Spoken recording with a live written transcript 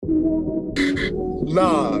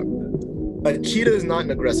Nah, a cheetah is not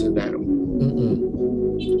an aggressive animal.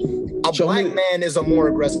 A black man is a more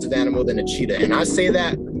aggressive animal than a cheetah, and I say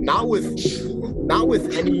that not with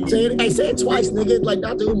any. Say it twice, nigga. Like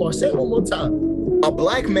Dr. Umar. Say it one more time. A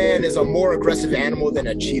black man is a more aggressive animal than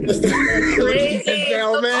a cheetah. Crazy,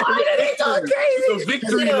 down, man. Crazy. The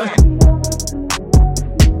victory lap.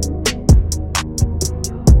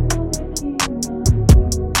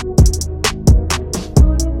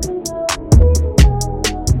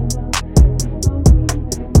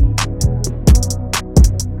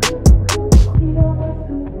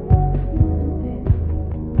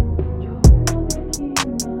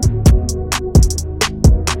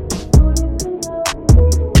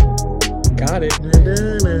 Got it.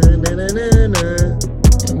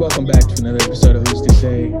 Welcome back to another episode of Who's to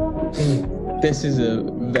Say. This is a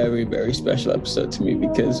very, very special episode to me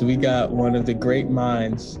because we got one of the great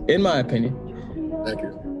minds, in my opinion. Thank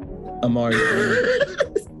you. Amari.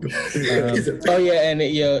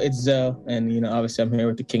 It's Zell, and obviously I'm here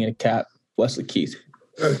with the king of the cap, Wesley Keith.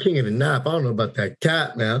 King of the nap. I don't know about that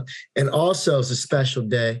cap now. And also it's a special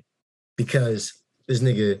day because this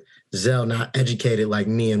nigga Zell, not educated like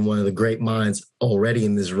me and one of the great minds already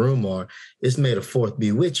in this room are, it's May the 4th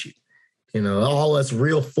be with you. All us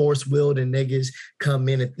real force-wielding niggas come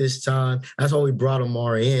in at this time. That's why we brought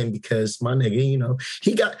Amari in, because my nigga,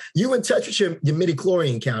 he got you in touch with your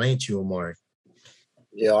midichlorian count, ain't you, Amari?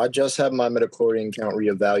 Yeah, I just had my midichlorian count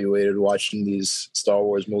reevaluated watching these Star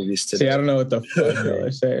Wars movies today. See, I don't know what the fuck they're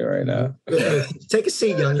saying right now. Take a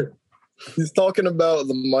seat, young. He's talking about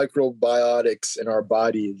the microbiotics in our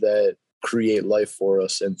body that create life for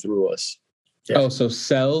us and through us. Yeah. Oh, so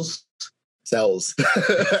cells? Cells.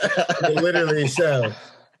 Literally cells.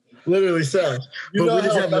 Literally cells. You know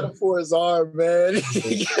how metaphors are, man.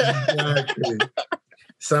 Exactly.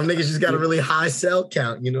 Some niggas just got a really high cell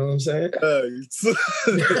count, you know what I'm saying?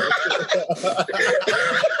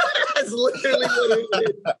 That's literally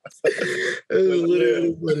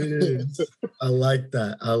what it is. I like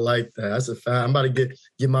that. That's a fact. I'm about to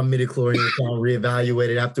get my midichlorian count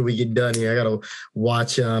reevaluated after we get done here. I gotta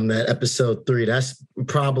watch that episode 3. That's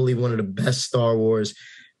probably one of the best Star Wars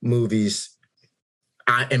movies,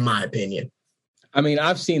 in my opinion. I mean,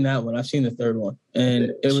 I've seen that one. I've seen the third one,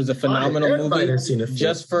 and it was a phenomenal movie.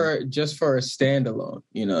 Just for a standalone,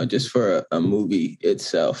 just for a movie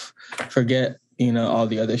itself. Forget all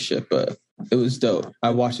the other shit, but it was dope. I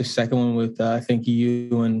watched the second one with I think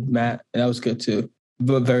you and Matt, and that was good too,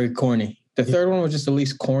 but very corny. The third one was just the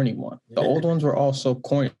least corny one. The old ones were all so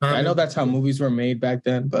corny. I know that's how movies were made back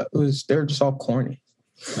then, but they're just all corny.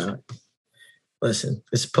 Listen,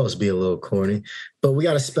 it's supposed to be a little corny, but we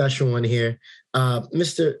got a special one here.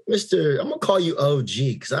 Mr. I'm gonna call you OG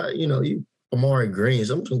because you Amari Green,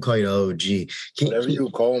 so I'm just gonna call you the OG. Whatever you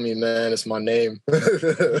call me, man, it's my name. I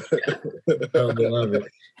love it.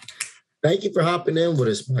 Thank you for hopping in with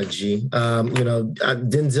us, my G.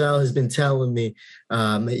 Denzel has been telling me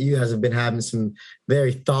that you guys have been having some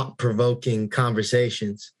very thought-provoking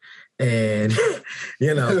conversations, and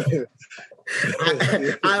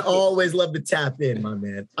I always love to tap in, my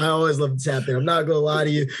man. I always love to tap in. I'm not gonna lie to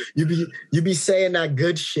you. You be saying that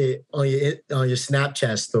good shit on your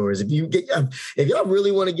Snapchat stories. If y'all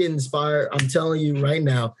really want to get inspired, I'm telling you right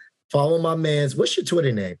now, follow my man's. What's your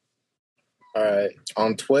Twitter name? All right,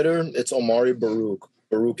 on Twitter, it's Omari Baruch.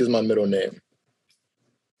 Baruch is my middle name.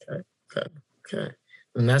 Okay.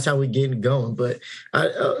 And that's how we get it going. But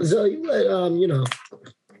Zoe, you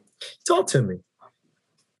talk to me.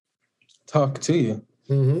 Talk to you.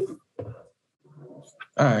 Mm-hmm.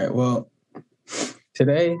 All right. Well,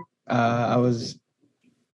 today as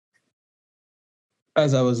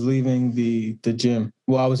I was leaving the gym.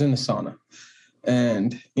 Well, I was in the sauna,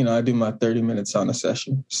 and I do my 30-minute sauna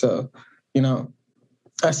session. So,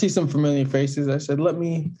 I see some familiar faces. I said, let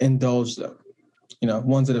me indulge them.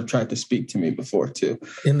 Ones that have tried to speak to me before too.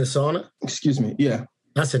 In the sauna? Excuse me. Yeah.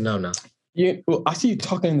 I said no. Well, I see you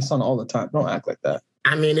talking in the sauna all the time. Don't act like that.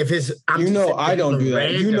 I mean, if it's... I don't do that.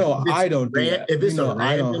 I don't do that. If it's a random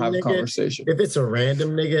I don't have nigga, a conversation. If it's a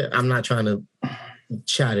random nigga, I'm not trying to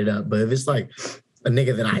chat it up. But if it's like a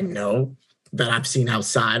nigga that I know, that I've seen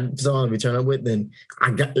outside someone we turn up with, then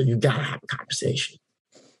you gotta have a conversation.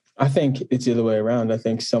 I think it's the other way around. I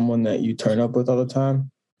think someone that you turn up with all the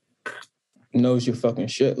time knows your fucking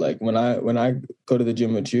shit. Like when I go to the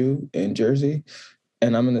gym with you in Jersey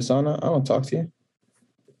and I'm in the sauna, I don't talk to you.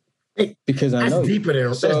 Because I know deeper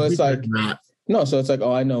there. So it's like No, so it's like,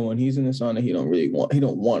 oh, I know when he's in the sauna, he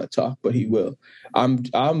don't want to talk, but he will. I'm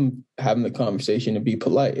having the conversation to be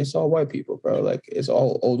polite. It's all white people, bro. Like it's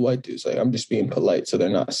all old white dudes. Like I'm just being polite so they're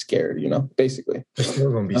not scared, basically. They're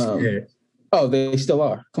still gonna be scared. Oh, they still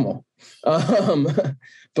are. Come on.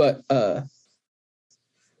 But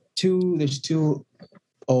there's two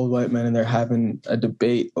old white men and they're having a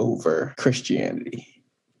debate over Christianity.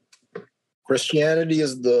 Christianity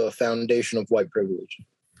is the foundation of white privilege.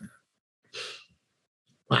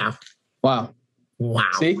 Wow.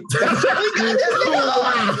 See?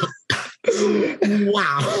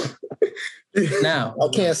 Wow. Now, y'all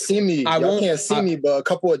can't see me. Me, but a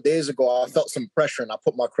couple of days ago, I felt some pressure and I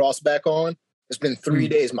put my cross back on. It's been 3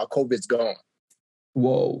 days. My COVID's gone.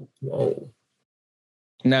 Whoa.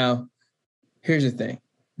 Now, here's the thing.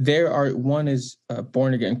 One is a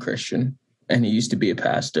born again Christian and he used to be a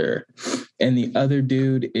pastor. And the other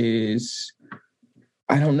dude is,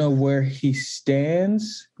 I don't know where he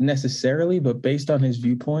stands necessarily, but based on his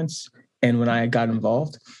viewpoints and when I got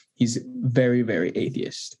involved, he's very, very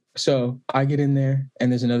atheist. So I get in there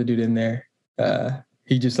and there's another dude in there.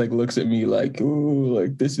 He just like looks at me like, ooh,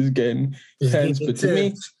 like this is getting tense.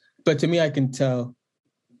 But to me, I can tell,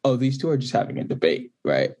 oh, these two are just having a debate,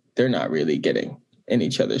 right? They're not really getting in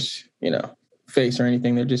each other's, face or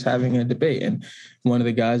anything. They're just having a debate. And one of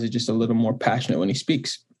the guys is just a little more passionate when he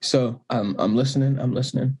speaks. So I'm listening.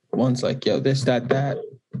 One's like, yo, this, that,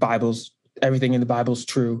 Bible's, everything in the Bible's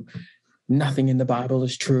true. Nothing in the Bible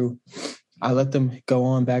is true. I let them go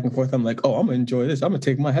on back and forth. I'm like, oh, I'm going to enjoy this. I'm going to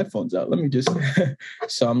take my headphones out. Let me just,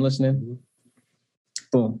 so I'm listening.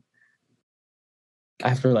 Boom.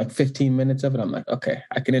 After like 15 minutes of it, I'm like, okay,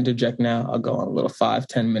 I can interject now. I'll go on a little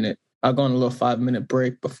 5-minute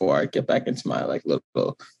break before I get back into my like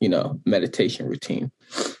little, meditation routine.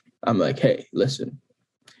 I'm like, hey, listen,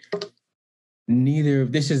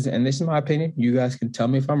 this is my opinion. You guys can tell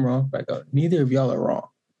me if I'm wrong, but I go, neither of y'all are wrong.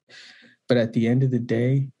 But at the end of the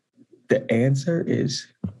day, the answer is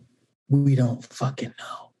we don't fucking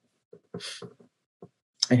know.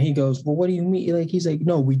 And he goes, well, what do you mean? Like, he's like,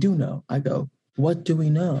 no, we do know. I go, what do we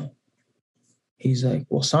know? He's like,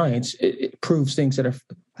 well, science, it proves things that are.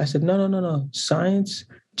 I said, no. Science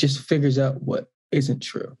just figures out what isn't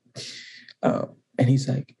true. And he's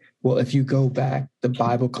like, well, if you go back, the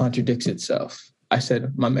Bible contradicts itself. I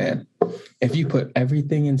said, my man, if you put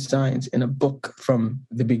everything in science in a book from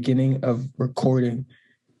the beginning of recording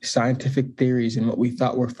scientific theories and what we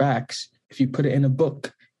thought were facts, if you put it in a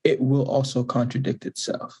book, it will also contradict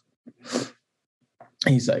itself.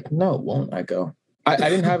 And he's like, no, it won't. I go, I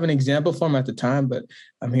didn't have an example for him at the time, but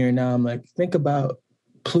I'm here now. I'm like, think about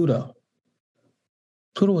Pluto.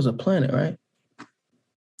 Pluto was a planet, right? A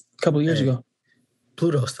couple of years ago.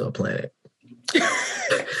 Pluto's still a planet.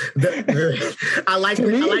 I like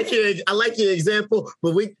your example,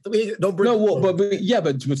 but we don't bring. No, but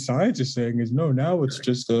what science is saying is no. Now it's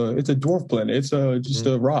just it's a dwarf planet. It's just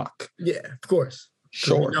a rock. Yeah, of course.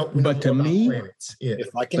 Sure, but to me,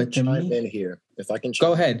 if I can chime in here,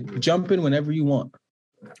 go ahead, jump in whenever you want.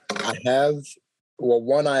 I have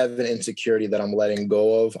an insecurity that I'm letting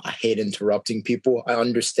go of. I hate interrupting people. I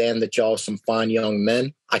understand that y'all are some fine young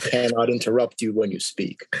men. I cannot interrupt you when you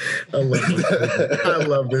speak. I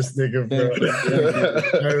love this nigga, bro.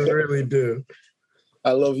 I really do.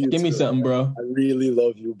 I love you. Give me something, bro. I really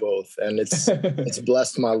love you both, and it's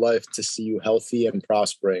blessed my life to see you healthy and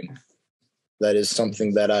prospering. That is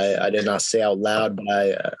something that I did not say out loud,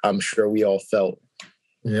 but I'm sure we all felt.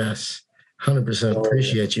 Yes, 100%.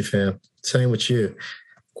 Appreciate you, fam. Same with you. Of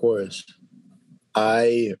course.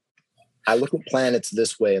 I look at planets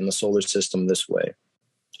this way and the solar system this way.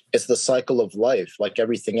 It's the cycle of life. Like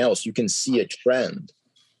everything else, you can see a trend.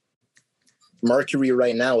 Mercury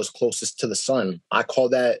right now is closest to the sun. I call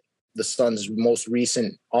that the sun's most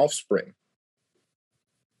recent offspring.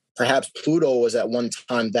 Perhaps Pluto was at one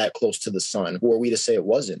time that close to the sun. Who are we to say it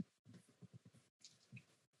wasn't?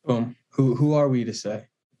 Boom. Who are we to say,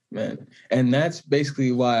 man? And that's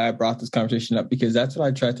basically why I brought this conversation up, because that's what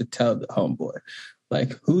I tried to tell the homeboy.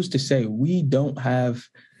 Like, who's to say we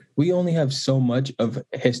only have so much of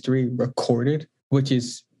history recorded, which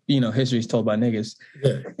is, history is told by niggas.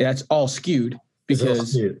 Yeah. That's all skewed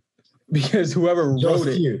because whoever wrote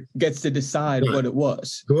it gets to decide what it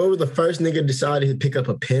was. Whoever the first nigga decided to pick up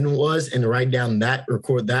a pen was and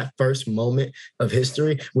record that first moment of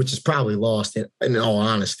history, which is probably lost in all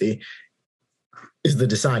honesty, is the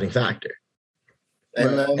deciding factor.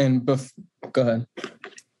 And go ahead.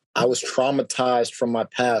 I was traumatized from my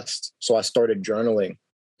past, so I started journaling.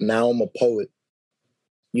 Now I'm a poet.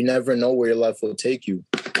 You never know where your life will take you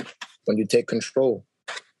when you take control.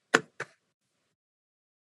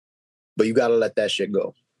 but you got to let that shit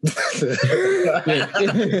go.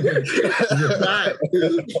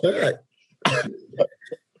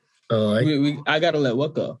 I got to let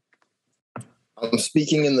what go? I'm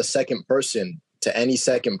speaking in the second person to any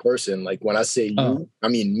second person. Like when I say you, I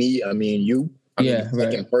mean me, I mean you. I mean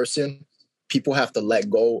second person. People have to let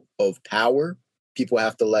go of power. People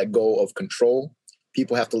have to let go of control.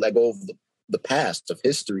 People have to let go of the past, of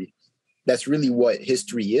history. That's really what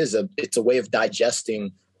history is. It's a way of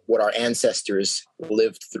digesting what our ancestors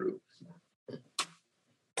lived through.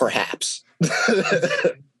 Perhaps.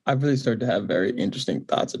 I've really started to have very interesting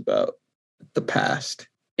thoughts about the past.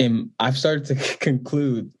 And I've started to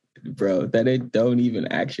conclude, bro, that it don't even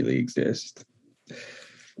actually exist.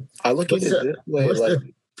 I look at it this way. What's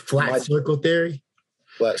the flat circle theory?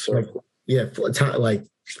 Flat circle. Like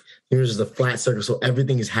here's the flat circle. So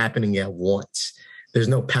everything is happening at once. There's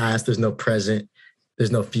no past, there's no present,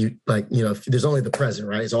 there's no future. Like, you know, there's only the present,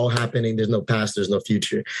 right? It's all happening. There's no past, there's no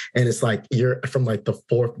future. And it's like you're from like the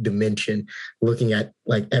fourth dimension looking at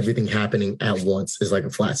like everything happening at once is like a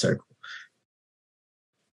flat circle.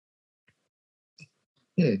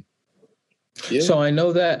 Yeah. So I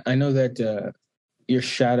know that your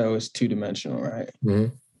shadow is 2-dimensional, right?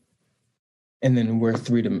 Mm-hmm. And then we're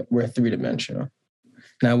 3-dimensional.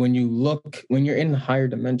 Now, when you're in the higher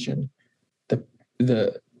dimension,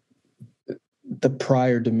 the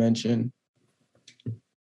prior dimension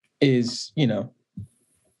is, you know,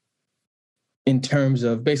 in terms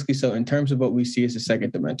of what we see as the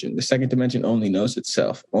second dimension. The second dimension only knows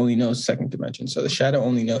itself, only knows second dimension. So the shadow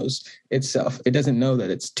only knows itself. It doesn't know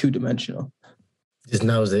that it's 2-dimensional. Just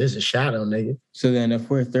knows there is a shadow, nigga. So then if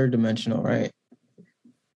we're 3rd-dimensional, right?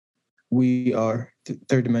 We are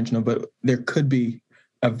 3rd-dimensional, but there could be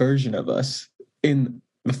a version of us in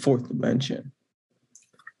the 4th dimension.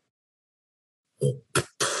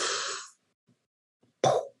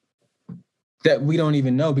 That we don't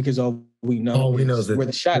even know, because all we know is we're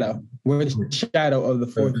the shadow. We're the shadow of the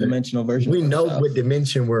 4th dimensional version. We know what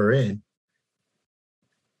dimension we're in,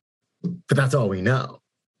 but that's all we know.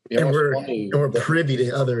 And we're privy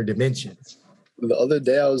to other dimensions. The other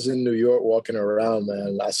day I was in New York walking around,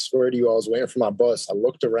 man. I swear to you, I was waiting for my bus. I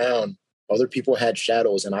looked around. Other people had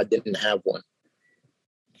shadows and I didn't have one.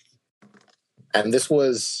 And this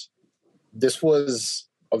was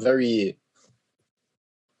a very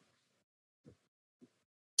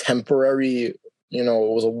temporary, you know, it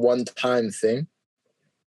was a one-time thing.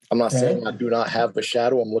 I'm not saying I do not have a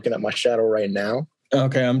shadow. I'm looking at my shadow right now.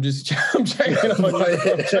 Okay, I'm checking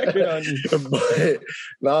on you. But,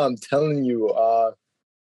 no, I'm telling you,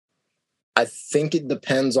 I think it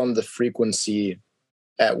depends on the frequency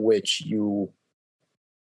at which you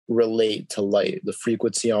relate to light, the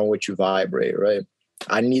frequency on which you vibrate, right?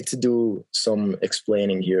 I need to do some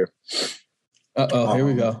explaining here. Here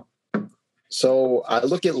we go. So I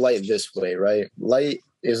look at light this way, right? Light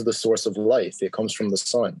is the source of life. It comes from the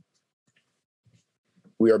sun.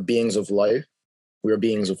 We are beings of life. We are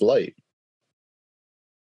beings of light.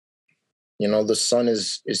 You know, the sun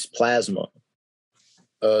is plasma,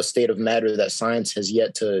 a state of matter that science has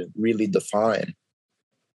yet to really define.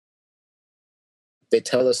 They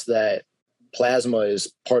tell us that plasma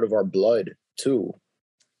is part of our blood, too.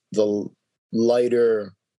 The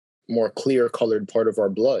lighter, more clear colored part of our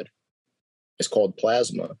blood is called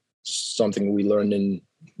plasma, something we learned in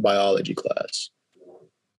biology class.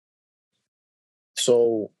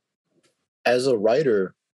 So, as a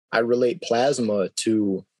writer, I relate plasma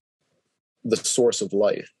to the source of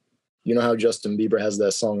life. You know how Justin Bieber has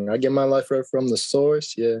that song, I get my life right from the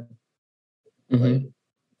source? Yeah. Mm-hmm. Like,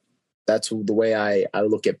 that's the way I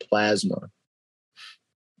look at plasma.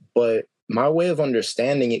 But my way of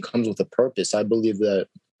understanding it comes with a purpose. I believe that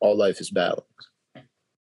all life is balance.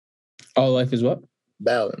 All life is what?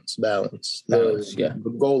 Balance.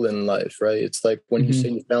 The goal in life, right? It's like when you say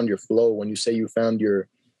you found your flow, when you say you found your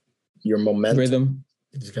momentum. Rhythm.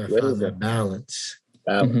 You just gotta find that balance.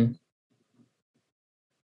 Mm-hmm.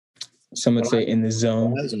 Some would say in the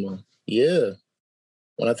zone. Plasma, yeah.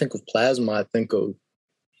 When I think of plasma,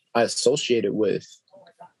 I associate it with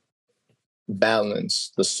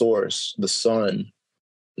balance, the source, the sun,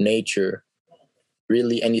 nature,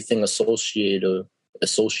 really anything associatable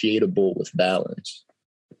with balance.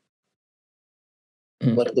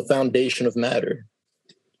 Like the foundation of matter.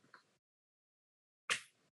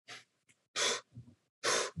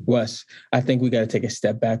 Wes, I think we got to take a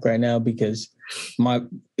step back right now because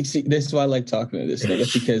this is why I like talking to this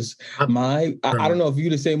nigga because I don't know if you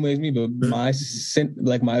the same way as me, but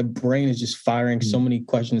my brain is just firing so many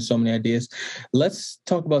questions, so many ideas. Let's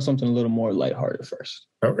talk about something a little more lighthearted first.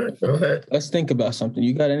 Okay, go ahead. Let's think about something.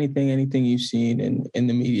 You got anything you've seen in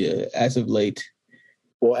the media as of late?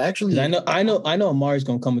 Well, actually, I know Amari's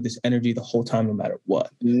gonna come with this energy the whole time, no matter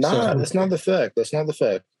what. That's not the fact. That's not the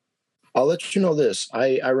fact. I'll let you know this.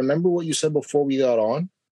 I remember what you said before we got on,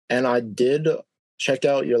 and I did check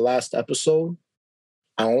out your last episode.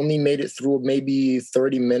 I only made it through maybe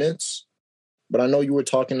 30 minutes, but I know you were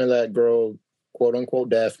talking to that girl, quote unquote,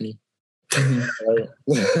 Daphne.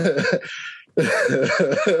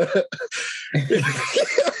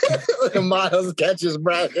 Miles catches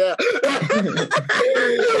breath. Yeah.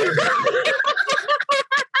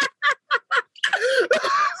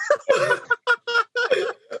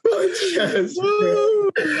 Yes,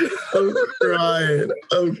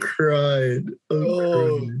 I'm crying.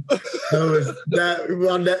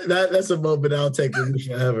 That's a moment I'll take with me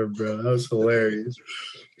forever, bro. That was hilarious.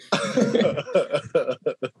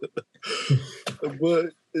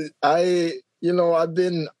 But I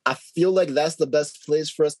feel like that's the best place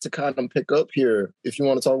for us to kind of pick up here if you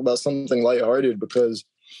want to talk about something lighthearted, because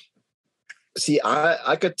see,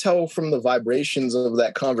 I could tell from the vibrations of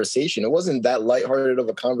that conversation, it wasn't that lighthearted of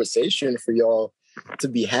a conversation for y'all to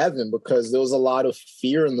be having because there was a lot of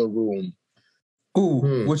fear in the room.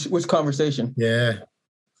 Ooh, which conversation? Yeah.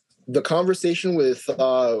 The conversation with I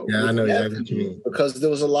know exactly what you mean. Because there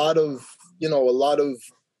was a lot of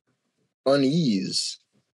unease.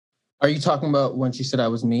 Are you talking about when she said I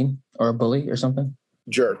was mean or a bully or something?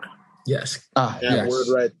 Jerk. Yes. That word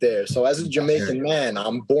right there. So as a Jamaican man,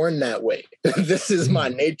 I'm born that way. This is my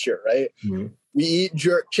nature, right? Mm-hmm. We eat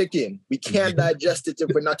jerk chicken. We can't digest it if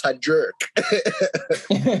we're not a jerk.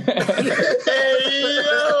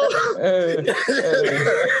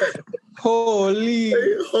 Holy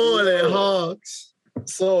hogs.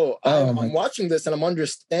 So I'm watching this and I'm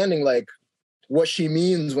understanding like what she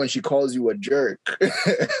means when she calls you a jerk.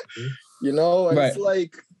 And right. It's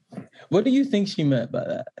like, what do you think she meant by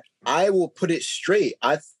that? I will put it straight.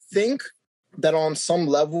 I think that on some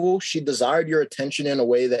level, she desired your attention in a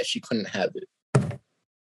way that she couldn't have it.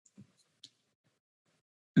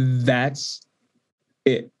 That's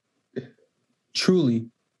it. Truly.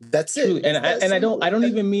 That's it. And I don't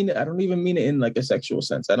even mean it in like a sexual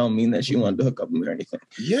sense. I don't mean that she wanted to hook up with me or anything.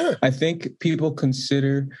 Yeah. I think people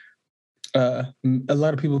consider a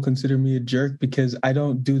lot of people consider me a jerk because I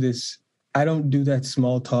don't do this. I don't do that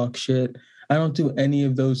small talk shit. I don't do any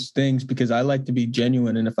of those things because I like to be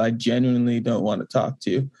genuine. And if I genuinely don't want to talk to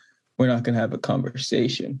you, we're not going to have a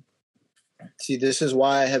conversation. See, this is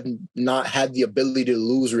why I have not had the ability to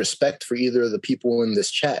lose respect for either of the people in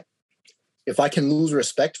this chat. If I can lose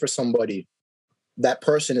respect for somebody, that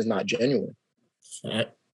person is not genuine.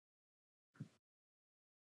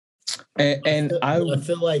 And I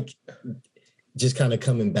feel like just kind of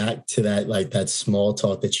coming back to that, like that small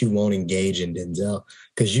talk that you won't engage in, Denzel,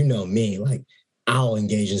 because you know me, like I'll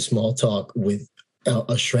engage in small talk with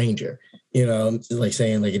a stranger, like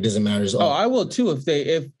saying like it doesn't matter. I will too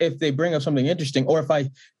if they bring up something interesting, or if I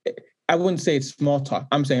wouldn't say it's small talk.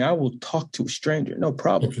 I'm saying I will talk to a stranger, no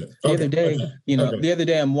problem. The other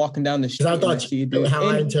day I'm walking down the street. I thought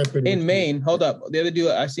I interpreted in Maine. Hold up, the other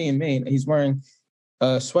dude I see in Maine, he's wearing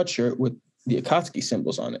a sweatshirt with the Akatsuki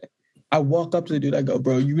symbols on it. I walk up to the dude. I go,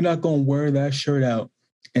 bro, you're not going to wear that shirt out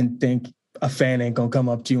and think a fan ain't going to come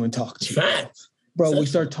up to you and talk to you. Facts. Bro, we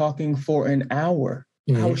start talking for an hour.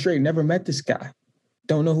 Hour straight. Never met this guy.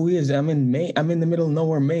 Don't know who he is. I'm in Maine. I'm in the middle of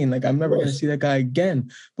nowhere, Maine. Like, I'm never going to see that guy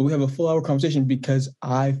again. But we have a full hour conversation because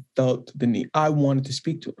I felt the need. I wanted to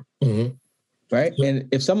speak to him. Mm-hmm. Right? Yeah.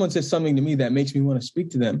 And if someone says something to me that makes me want to speak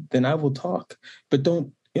to them, then I will talk. But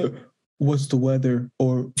don't... what's the weather?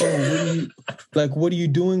 Or, what are you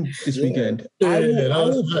doing this weekend? I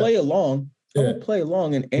will play along. I will play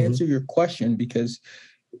along and answer your question because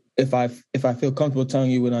if I feel comfortable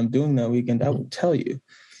telling you what I'm doing that weekend, I will tell you,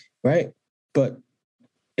 right? But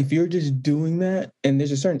if you're just doing that and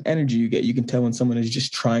there's a certain energy you get, you can tell when someone is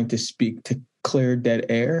just trying to speak to clear dead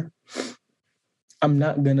air. I'm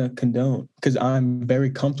not going to condone because I'm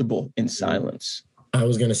very comfortable in silence. I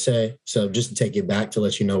was going to say, so just to take it back to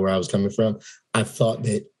let you know where I was coming from, I thought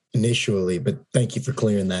that initially, but thank you for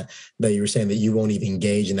clearing that you were saying that you won't even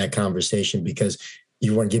engage in that conversation because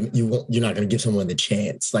you're not going to give someone the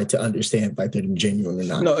chance, like, to understand if they're genuine or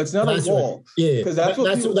not. No, it's not a wall. Because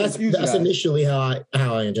that's initially how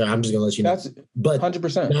I enjoy. I'm just going to let you know. But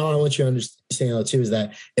 100%. Now I want you to understand too is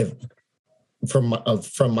that if from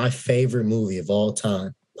my favorite movie of all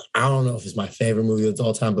time, I don't know if it's my favorite movie of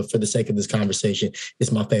all time, but for the sake of this conversation,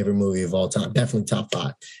 it's my favorite movie of all time. Definitely top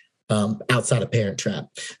 5. Outside of Parent Trap,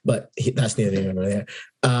 but that's neither here nor there.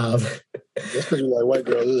 That's because you like white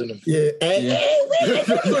girls, isn't it? Yeah.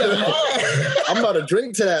 I'm about to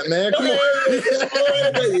drink to that, man. Come on.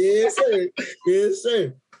 Yes,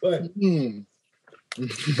 sir. But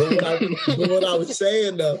what I was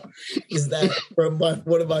saying though is that from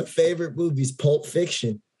one of my favorite movies, Pulp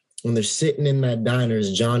Fiction, when they're sitting in that diner,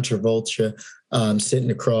 is John Travolta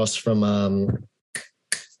sitting across from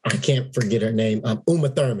I can't forget her name. Uma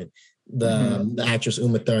Thurman, the actress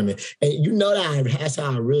Uma Thurman. And you know that's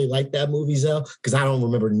how I really like that movie, Zell, because I don't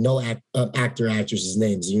remember no actor actress's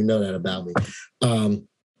names. You know that about me.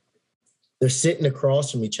 They're sitting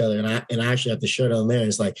across from each other, and I actually have the shirt on there. And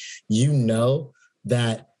it's like, you know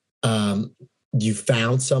that you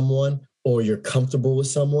found someone or you're comfortable with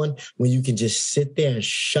someone when you can just sit there and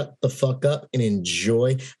shut the fuck up and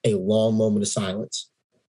enjoy a long moment of silence.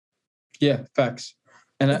 Yeah, facts.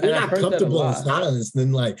 And you're not comfortable in silence,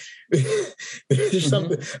 then like there's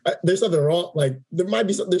something wrong. Like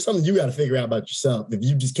there's something you got to figure out about yourself. If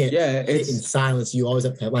you just can't sit in silence, you always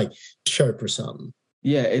have to have like chirp or something.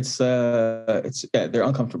 Yeah, they're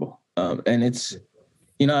uncomfortable. And it's,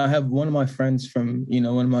 I have one of my friends from,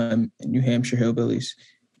 one of my New Hampshire hillbillies.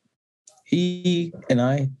 He and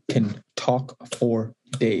I can talk for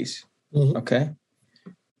days. Mm-hmm. Okay.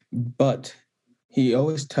 But he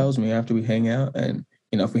always tells me after we hang out, and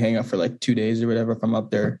if we hang out for like 2 days or whatever, if I'm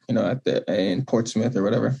up there, in Portsmouth or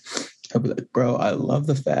whatever, he'll be like, bro, I love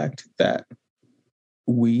the fact that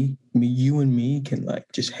you and me can like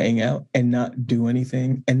just hang out and not do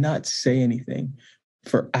anything and not say anything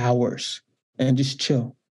for hours and just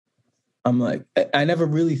chill. I'm like, I never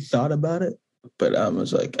really thought about it, but I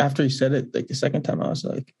was like, after he said it, like the second time, I was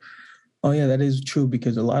like, oh yeah, that is true,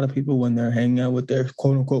 because a lot of people, when they're hanging out with their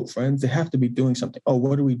quote unquote friends, they have to be doing something. Oh,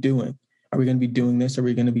 what are we doing? Are we going to be doing this? Are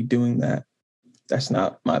we going to be doing that? That's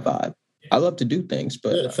not my vibe. I love to do things,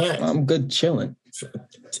 but I'm good chilling.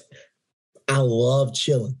 I love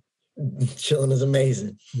chilling. Chilling is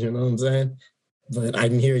amazing. You know what I'm saying? But I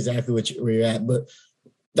can hear exactly where you're at. But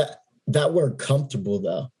that word comfortable,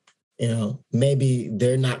 though, maybe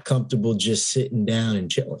they're not comfortable just sitting down and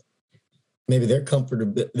chilling. Maybe their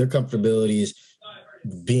comfortability is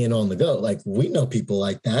being on the go. Like, we know people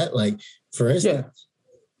like that. Like, for instance,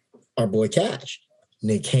 our boy Cash, and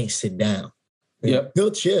they can't sit down. Yep. He'll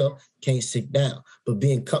chill, can't sit down. But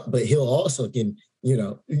he'll also can, you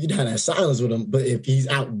can have that silence with him, but if he's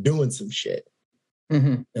out doing some shit.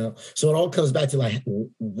 Mm-hmm. So it all comes back to like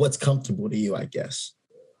what's comfortable to you, I guess.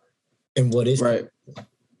 And what is right.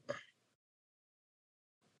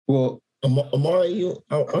 Well, Amari,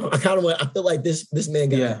 I feel like this man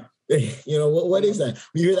got what is that?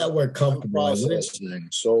 You hear that word comfortable.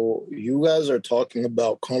 So you guys are talking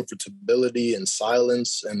about comfortability and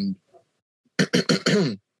silence, and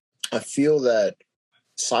I feel that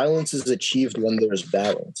silence is achieved when there's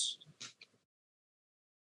balance.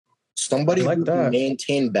 Somebody who can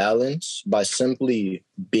maintain balance by simply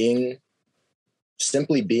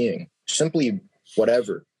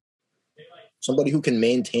whatever. Somebody who can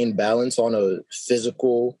maintain balance on a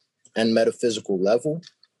physical and metaphysical level,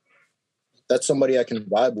 that's somebody I can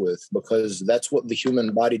vibe with, because that's what the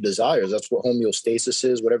human body desires. That's what homeostasis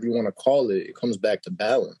is, whatever you want to call it. It comes back to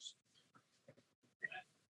balance.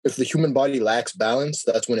 If the human body lacks balance,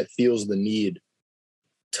 that's when it feels the need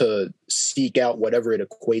to seek out whatever it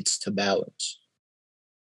equates to balance.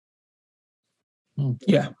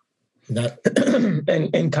 Yeah.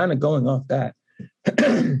 And kind of going off that,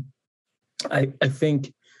 I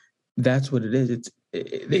think that's what it is.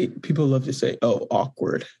 People love to say, "Oh,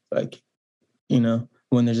 awkward," like,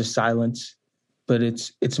 when there's a silence, but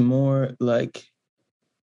it's more like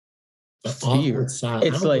fear. It's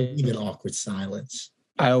like even awkward silence.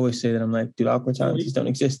 I always say that. I'm like, dude, awkward silences don't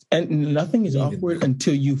exist, and nothing is awkward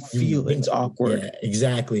until you feel it's awkward. Yeah,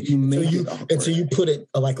 exactly. Until you put it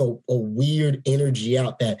like a weird energy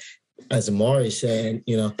out that, as Amari said,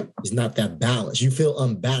 is not that balanced. You feel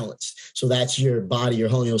unbalanced. So that's your body, your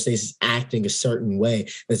homeostasis acting a certain way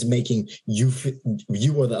that's making you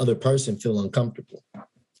or the other person feel uncomfortable.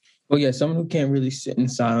 Well, yeah, someone who can't really sit in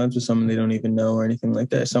silence with someone they don't even know or anything like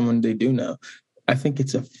that, someone they do know, I think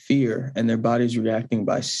it's a fear, and their body's reacting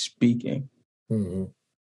by speaking. Mm-hmm.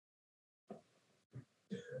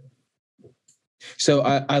 So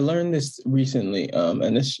I learned this recently,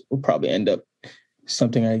 and this will probably end up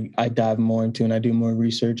something I dive more into, and I do more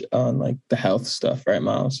research on like the health stuff, right,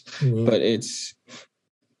 Miles? Mm-hmm. But it's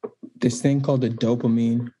this thing called the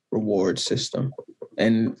dopamine reward system.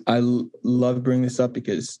 and I love bringing this up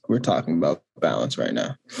because we're talking about balance right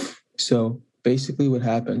now. So basically what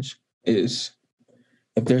happens is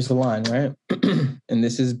if there's a line, right? And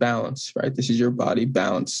this is balance, right? This is your body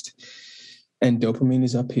balanced. And dopamine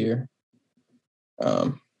is up here.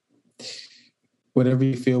 Whatever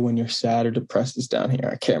you feel when you're sad or depressed is down here.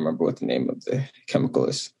 I can't remember what the name of the chemical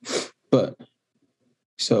is. But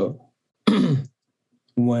so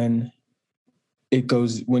when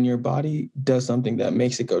your body does something that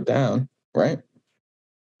makes it go down, right?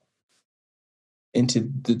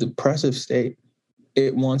 Into the depressive state,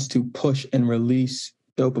 it wants to push and release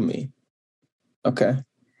dopamine. Okay.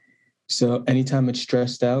 So anytime it's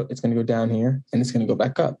stressed out, it's going to go down here and it's going to go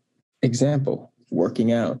back up. Example,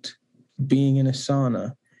 working out, being in a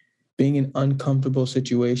sauna, being in uncomfortable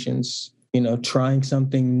situations, trying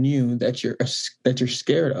something new that you're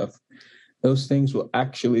scared of. Those things will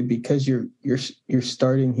actually, because you're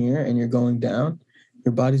starting here and you're going down,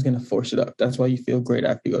 your body's going to force it up. That's why you feel great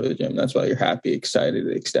after you go to the gym. That's why you're happy, excited,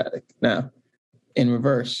 ecstatic. Now, in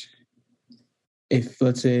reverse, if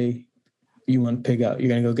let's say you want to pig out, you're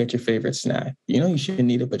going to go get your favorite snack. You shouldn't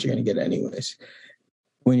eat it, but you're going to get it anyways.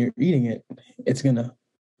 When you're eating it, it's going to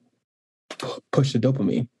push the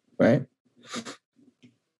dopamine, right?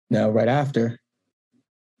 Now, right after,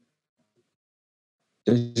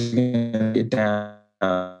 there's going to get down.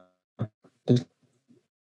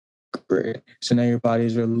 Great. So now your body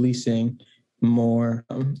is releasing more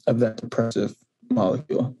of that depressive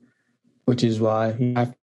molecule, which is why you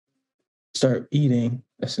have to start eating.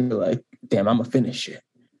 And you're like, damn, I'm going to finish it.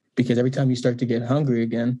 Because every time you start to get hungry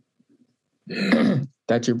again,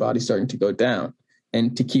 that's your body starting to go down.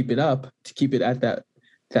 And to keep it up, to keep it at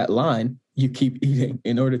that line, you keep eating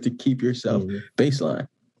in order to keep yourself baseline.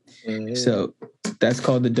 Mm-hmm. So that's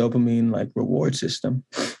called the dopamine reward system.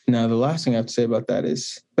 Now, the last thing I have to say about that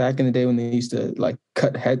is back in the day when they used to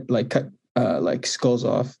cut skulls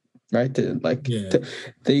off, right?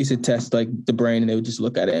 They used to test the brain and they would just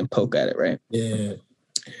look at it and poke at it, right? Yeah.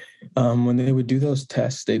 When they would do those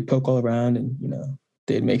tests, they'd poke all around and,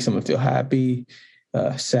 they'd make someone feel happy,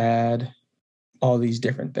 sad, all these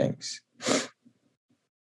different things.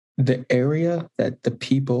 The area that the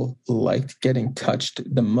people liked getting touched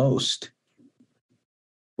the most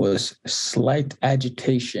was slight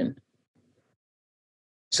agitation.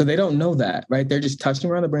 So they don't know that, right? They're just touching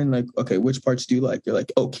around the brain like, okay, which parts do you like? You're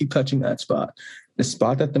like, oh, keep touching that spot. The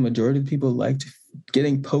spot that the majority of people liked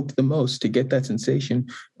getting poked the most to get that sensation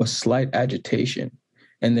was slight agitation.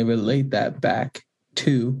 And they relate that back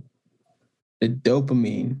to the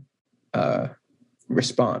dopamine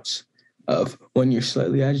response of when you're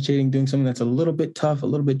slightly agitating, doing something that's a little bit tough, a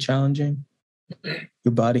little bit challenging,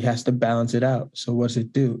 your body has to balance it out. So what does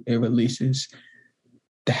it do? It releases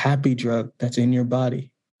the happy drug that's in your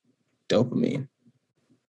body, dopamine.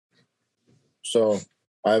 So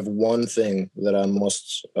I have one thing that I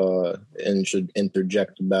must and should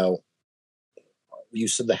interject about. You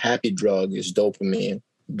said the happy drug is dopamine.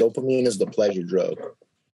 Dopamine is the pleasure drug.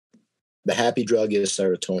 The happy drug is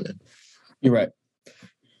serotonin. You're right.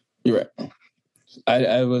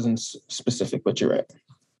 I wasn't specific, but you're right.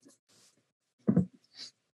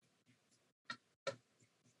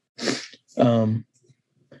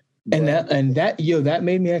 That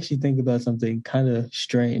made me actually think about something kind of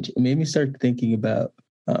strange. It made me start thinking about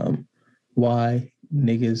why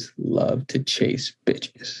niggas love to chase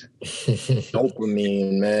bitches.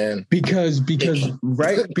 Dopamine, man. Because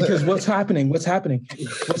what's happening,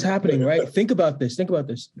 right? Think about this.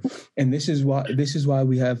 And this is why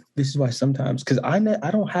sometimes, because I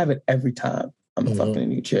don't have it every time I'm fucking a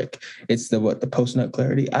new chick. It's the post-nut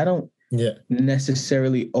clarity. I don't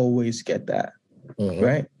necessarily always get that.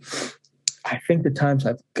 Right? I think the times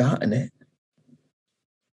I've gotten it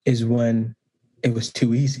is when it was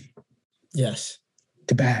too easy. Yes.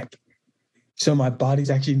 To bag. So my body's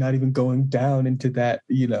actually not even going down into that,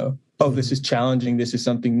 this is challenging. This is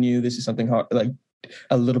something new. This is something hard, like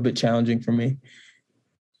a little bit challenging for me.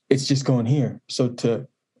 It's just going here. So to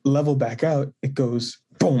level back out, it goes,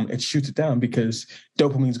 boom, it shoots it down because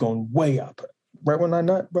dopamine's going way up. Right when I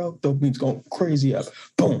nut, bro, dopamine's going crazy up.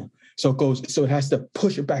 Boom. So it has to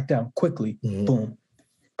push it back down quickly. Boom.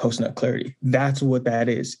 Post-nut clarity. That's what that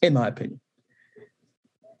is, in my opinion.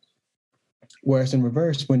 Whereas in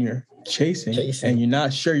reverse, when you're chasing and you're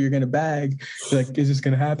not sure you're going to bag, you're like, is this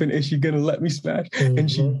going to happen? Is she going to let me smash?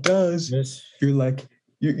 And she does. Yes. You're like,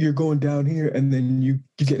 you're going down here and then you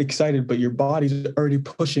get excited, but your body's already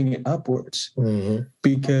pushing it upwards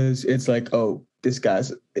because it's like, oh, this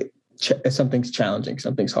guy's, something's challenging.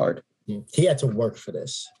 Something's hard. He had to work for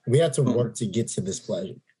this. We had to work to get to this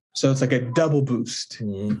pleasure. So it's like a double boost.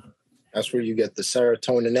 That's where you get the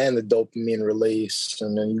serotonin and the dopamine release,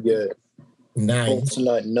 and then you get nice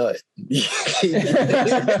nut.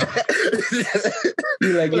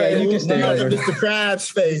 You're like, yeah, you can stay over. Mr.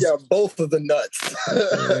 Krabs face. Yeah, both of the nuts.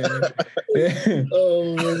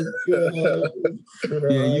 Oh my god.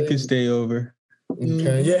 Yeah, you can stay over.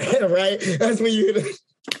 Okay. Yeah, right. That's when you're like,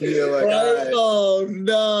 right? right. Oh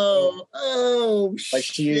no. Oh like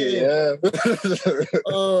shit. Yeah.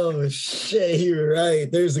 Oh shit, you're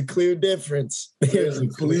right. There's a clear difference. There's a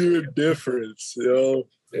clear difference, yo.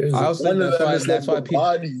 I also think that's why people...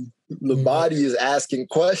 the body is asking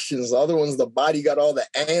questions. The other ones, the body got all the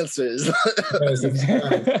answers.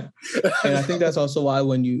 And I think that's also why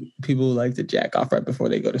when people like to jack off right before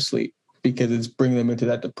they go to sleep, because it's bringing them into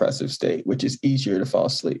that depressive state, which is easier to fall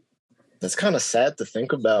asleep. That's kind of sad to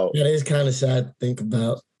think about. That is kind of sad to think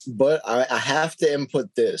about. But I have to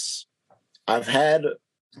input this. I've stopped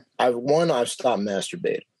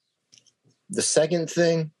masturbating. The second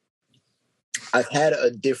thing, I've had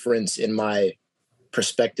a difference in my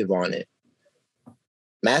perspective on it.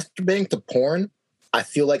 Masturbating to porn, I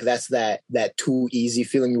feel like that's that too easy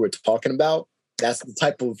feeling you were talking about. That's the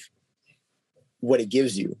type of what it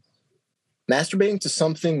gives you. Masturbating to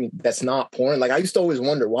something that's not porn, like I used to always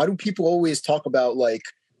wonder, why do people always talk about like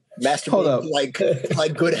masturbating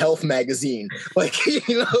like Good Health magazine? Like, you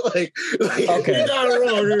know, like okay. You're not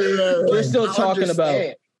wrong. We're still talking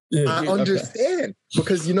about. I understand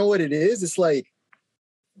because you know what it is? It's like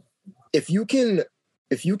if you can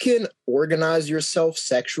organize yourself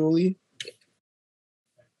sexually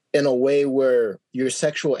in a way where your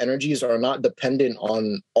sexual energies are not dependent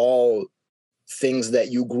on all things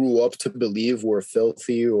that you grew up to believe were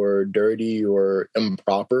filthy or dirty or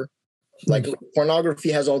improper. Like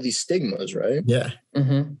pornography has all these stigmas, right? Yeah.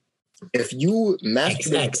 Mm-hmm. If you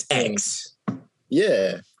masturbate XXX.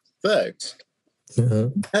 Yeah, facts.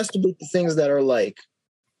 Masturbate to things that are like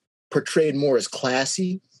portrayed more as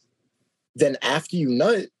classy, then after you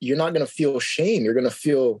nut, you're not going to feel shame. You're going to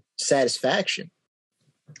feel satisfaction.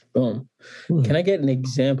 Boom. Can I get an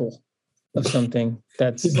example of something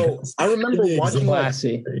that's so I remember watching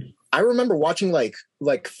classy?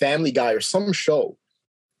 Like Family Guy or some show,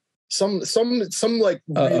 some like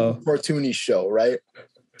really cartoony show, right?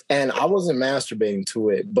 And I wasn't masturbating to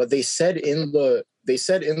it, but they said in the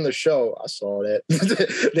show, I saw that.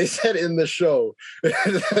 They said in the show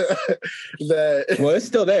that well, it's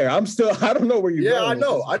still there. I don't know where you're going.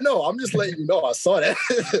 Yeah, I know. I'm just letting you know I saw that.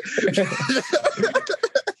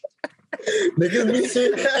 Niggas be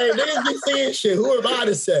saying shit. Who am I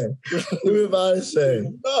to say?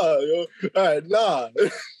 Nah, yo. All right, nah.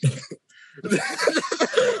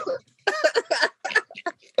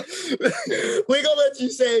 We gonna let you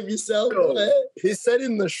save yourself. He said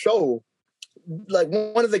in the show, like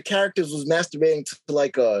one of the characters was masturbating to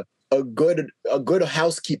like a good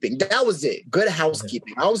housekeeping. That was it. Good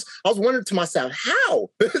housekeeping. I was wondering to myself, how?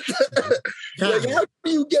 Like, how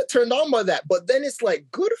do you get turned on by that? But then it's like,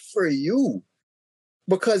 good for you.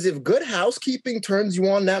 Because if Good Housekeeping turns you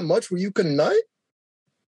on that much where you can nut,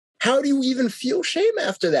 how do you even feel shame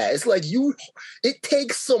after that? It's like it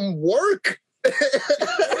takes some work.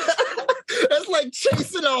 That's like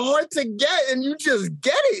chasing a hard to get, and you just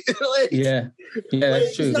get it. Like, yeah,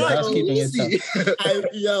 that's true. The housekeeping is tough.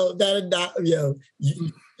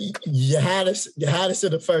 You had us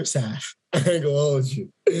in the first half. I ain't gonna hold you.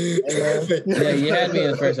 Yeah, you had me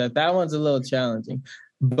in the first half. That one's a little challenging.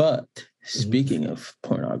 But speaking of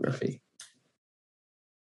pornography,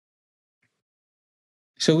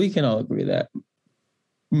 so we can all agree that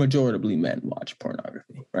majoritively men watch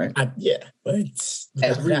pornography, right?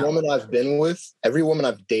 Every woman I've been with, every woman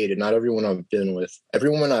I've dated, not everyone I've been with, every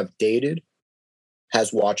woman I've dated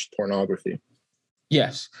has watched pornography.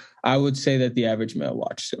 Yes, I would say that the average male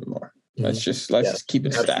watches it more. Let's just keep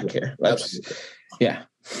it stack here.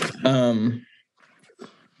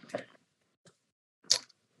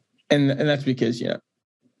 And that's because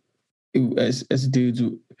as dudes,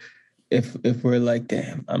 if we're like,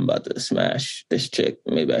 damn, I'm about to smash this chick,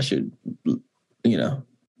 maybe I should, what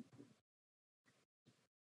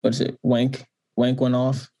is it? Wank one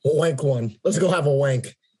off. Wank one. Let's go have a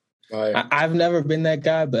wank. I've never been that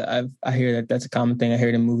guy, but I hear that's a common thing. I hear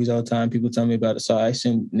it in movies all the time. People tell me about it, so I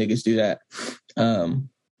assume niggas do that.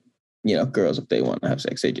 Girls, if they want to have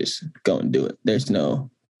sex, they just go and do it.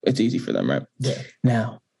 It's easy for them, right? Yeah.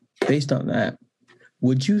 Now, based on that,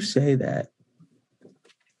 would you say that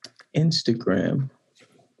Instagram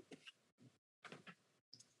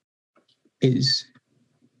is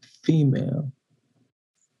female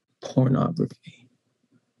pornography?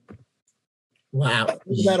 Wow.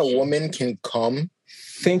 That a woman can come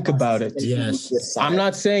think about it. Yes. I'm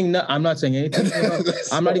not saying anything.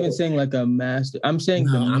 I'm not even saying like a master. I'm saying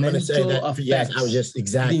the mental effects. Yes, I was just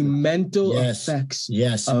the mental effects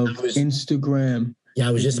of Instagram. Yeah,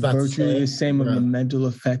 I was just about virtually to say the same of the mental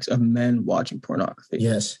effects of men watching pornography.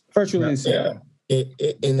 Yes, virtually the same.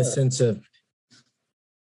 In the sense of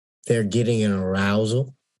they're getting an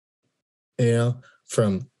arousal,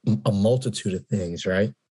 from a multitude of things,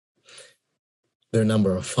 right? Their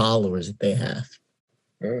number of followers that they have,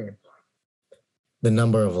 the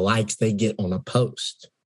number of likes they get on a post,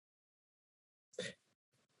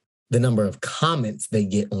 the number of comments they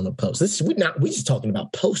get on a post. We're just talking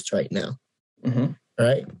about posts right now,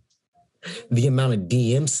 right? The amount of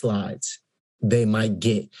DM slides they might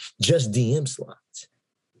get, just DM slides.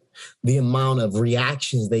 The amount of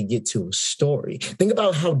reactions they get to a story. Think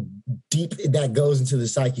about how deep that goes into the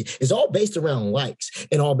psyche. It's all based around likes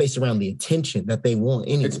and all based around the attention that they want.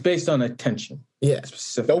 Anyway. It's based on attention. Yeah.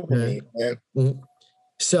 Dopamine, man. Mm-hmm.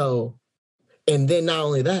 So, and then not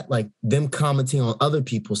only that, like them commenting on other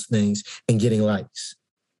people's things and getting likes.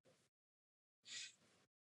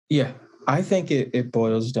 Yeah. I think it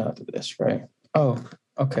boils down to this, right? Oh,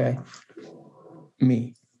 okay.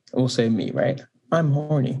 Me. We'll say me, right? I'm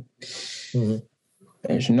horny. Mm-hmm.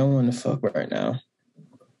 There's no one to fuck right now.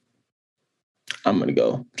 I'm going to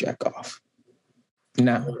go jack off.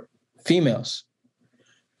 Now, females.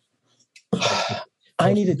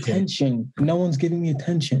 I need attention. No one's giving me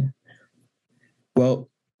attention. Well,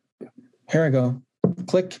 here I go.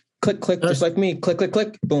 Click, click, click, just like me. Click, click,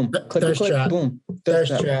 click. Boom. Click, click, click. Boom.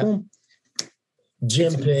 Thirst trap. Boom.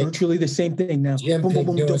 Gym pic. Virtually the same thing now. Boom, boom,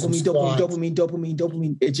 boom.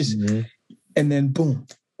 Dopamine. It just... Mm-hmm. And then boom,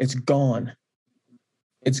 it's gone.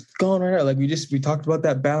 It's gone right now. Like we talked about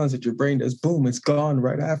that balance that your brain does. Boom, it's gone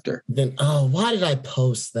right after. Then why did I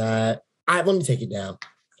post that? Let me take it down.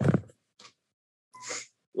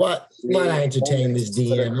 Why did I entertain this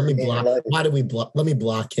DM? Let me block. Why did we block? Let me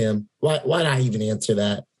block him. Why did I even answer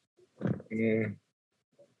that? I'm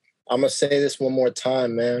gonna say this one more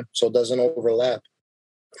time, man, so it doesn't overlap.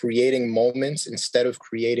 Creating moments instead of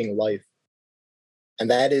creating life. And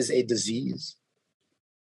that is a disease.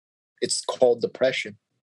 It's called depression.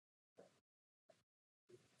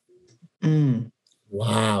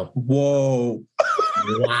 Wow. Whoa.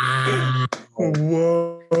 Wow.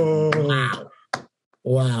 Whoa.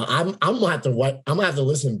 Wow. I'm gonna have to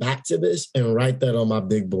listen back to this and write that on my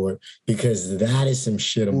big board because that is some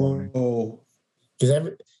shit of mine.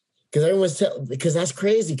 Because everyone's because that's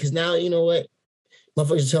crazy. Because now you know what?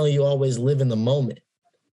 Motherfuckers are telling you always live in the moment.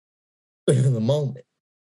 Live in the moment.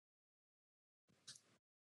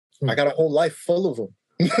 I got a whole life full of them.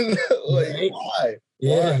 Like, why?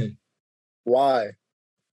 Yeah. Why?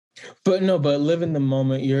 But live in the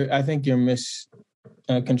moment. I think you're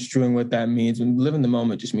misconstruing what that means. And live in the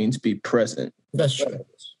moment just means be present. That's true.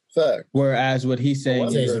 Fact. Whereas what he's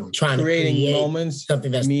saying is creating moments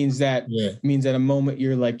means that a moment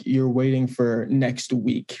you're waiting for next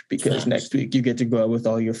week because next week you get to go out with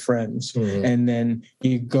all your friends and then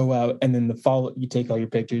you go out and then you take all your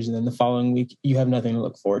pictures and then the following week you have nothing to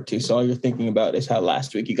look forward to. So all you're thinking about is how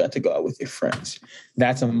last week you got to go out with your friends.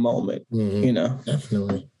 That's a moment,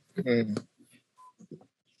 Definitely. Mm.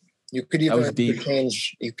 You could even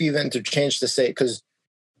interchange to say because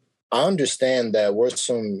I understand that we're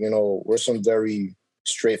some very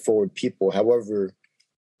straightforward people. However,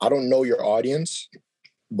 I don't know your audience,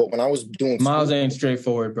 but when I was doing Miles ain't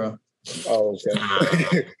straightforward, bro. Oh,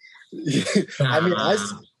 okay. I mean,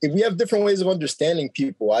 we have different ways of understanding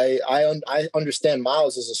people. I understand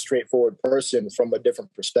Miles as a straightforward person from a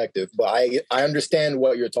different perspective, but I understand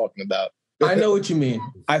what you're talking about. I know what you mean.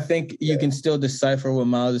 I think you can still decipher what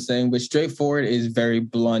Miles is saying, but straightforward is very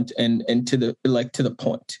blunt and to the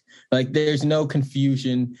point. Like there's no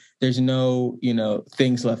confusion. There's no,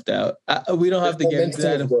 things left out. We don't have to get into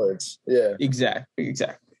that. Words. Yeah. Exactly.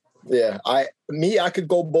 Yeah. I could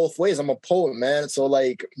go both ways. I'm a poet, man. So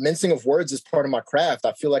like mincing of words is part of my craft.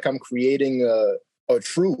 I feel like I'm creating a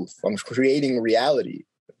truth. I'm creating reality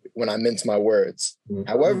when I mince my words. Mm-hmm.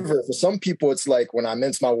 However, for some people, it's like when I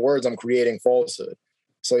mince my words, I'm creating falsehood.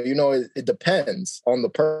 So, it depends on the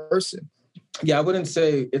person. Yeah, I wouldn't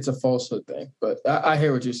say it's a falsehood thing, but I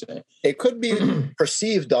hear what you're saying. It could be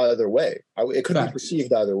perceived either way. It could be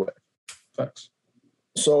perceived either way. Facts.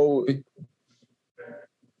 So,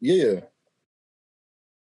 yeah.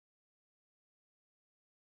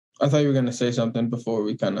 I thought you were going to say something before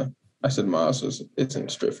I said Miles,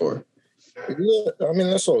 it's straightforward. Yeah, I mean,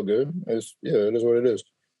 that's all good. It is what it is.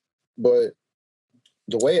 But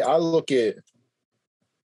the way I look at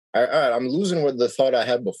All right, I'm losing with the thought I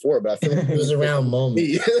had before, but I feel like it was around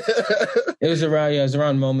moments. It was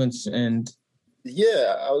around moments, and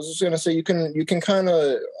yeah, I was just gonna say you can kind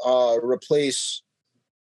of replace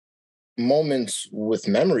moments with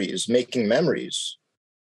memories, making memories.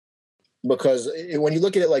 Because when you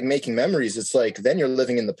look at it like making memories, it's like then you're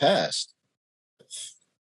living in the past.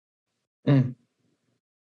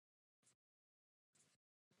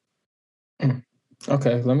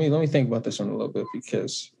 Okay, let me think about this one a little bit,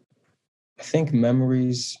 because I think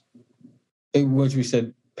memories, which we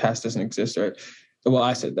said past doesn't exist, right? Well,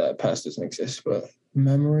 I said that past doesn't exist, but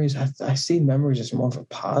memories, I see memories as more of a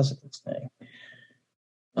positive thing.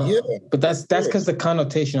 Yeah, but that's because the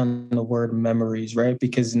connotation on the word memories, right?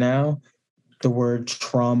 Because now the word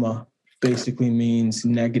trauma basically means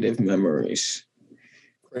negative memories.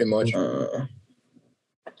 Pretty much.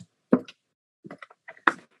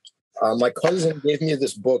 My cousin gave me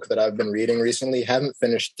this book that I've been reading recently. Haven't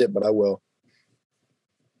finished it, but I will.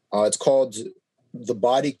 It's called The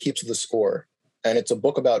Body Keeps the Score. And it's a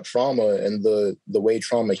book about trauma and the way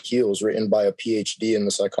trauma heals, written by a PhD in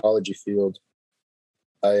the psychology field.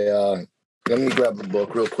 Let me grab the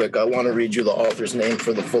book real quick. I want to read you the author's name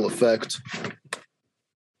for the full effect.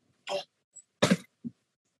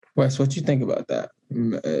 Wes, what do you think about that?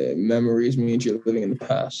 Memories means you're living in the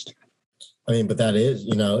past. I mean, but that is,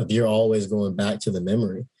 if you're always going back to the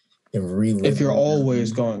memory and reliving. If you're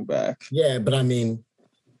always going back. Yeah, but I mean,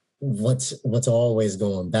 what's always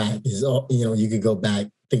going back is, you could go back,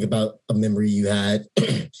 think about a memory you had,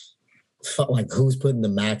 like who's putting the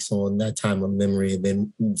max on that time of memory, and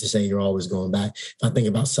then to say you're always going back. If I think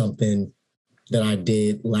about something that I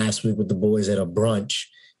did last week with the boys at a brunch,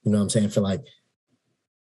 you know what I'm saying, for like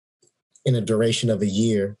in a duration of a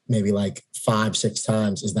year, maybe like 5-6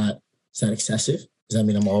 times, is that excessive? Does that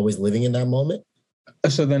mean I'm always living in that moment?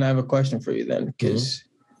 So then I have a question for you then, because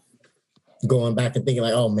going back and thinking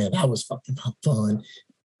like, oh man, that was fucking fun.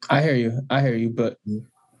 I hear you, but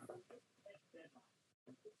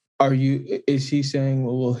is he saying,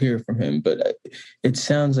 well, we'll hear from him, but it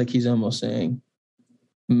sounds like he's almost saying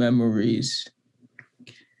memories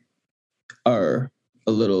are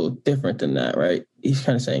a little different than that, right? He's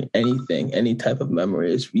kind of saying anything, any type of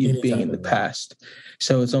memory is you being in the past.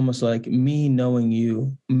 So it's almost like me knowing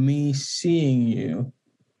you, me seeing you,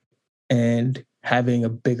 and having a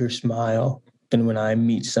bigger smile than when I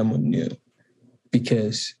meet someone new.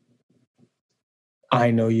 Because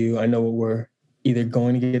I know you, I know what we're either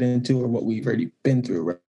going to get into or what we've already been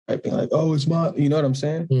through, right? Being like, oh, it's my, you know what I'm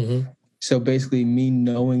saying? Mm-hmm. So basically me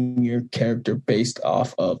knowing your character based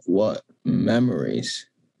off of what? Memories.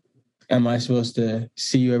 Am I supposed to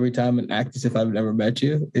see you every time and act as if I've never met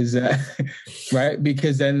you? Is that right?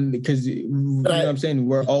 Because you know what I'm saying?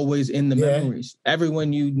 We're always in the memories.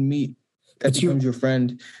 Everyone you meet that becomes your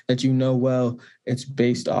friend that you know well, it's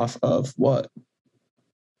based off of what?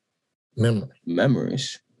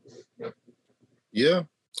 Memories. Yeah.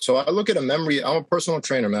 So I look at a memory. I'm a personal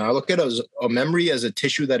trainer, man. I look at a memory as a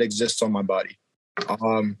tissue that exists on my body.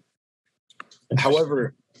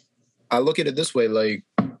 However, I look at it this way, like,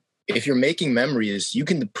 if you're making memories, you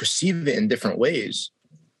can perceive it in different ways.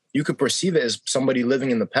 You could perceive it as somebody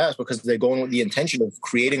living in the past because they're going with the intention of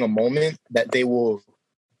creating a moment that they will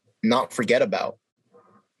not forget about.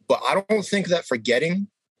 But I don't think that forgetting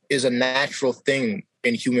is a natural thing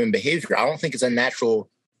in human behavior. I don't think it's a natural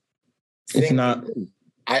thing. It's not.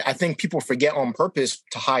 I think people forget on purpose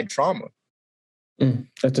to hide trauma.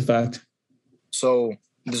 That's a fact. So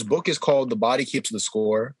this book is called The Body Keeps the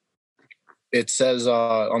Score. It says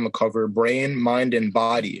on the cover, Brain, Mind, and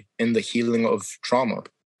Body in the Healing of Trauma.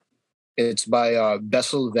 It's by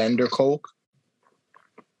Bessel van der Kolk,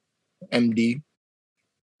 MD.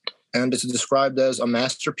 And it's described as a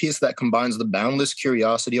masterpiece that combines the boundless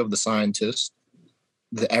curiosity of the scientist,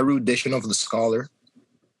 the erudition of the scholar,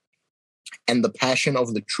 and the passion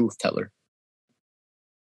of the truth teller.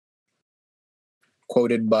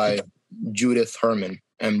 Quoted by Judith Herman,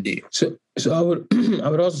 MD. So I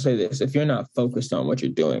would also say this: if you're not focused on what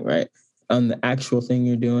you're doing, right, on the actual thing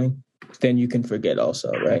you're doing, then you can forget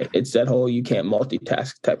also, right? It's that whole you can't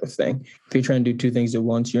multitask type of thing. If you're trying to do two things at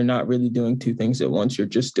once, you're not really doing two things at once. You're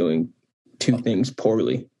just doing two things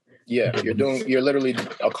poorly. Yeah, you're literally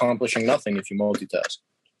accomplishing nothing if you multitask.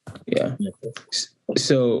 Yeah.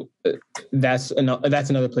 So that's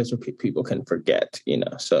another place where people can forget,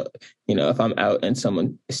 So, if I'm out and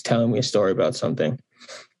someone is telling me a story about something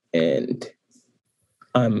and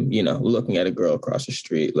I'm, looking at a girl across the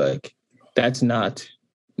street, like that's not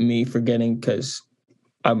me forgetting because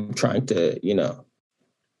I'm trying to,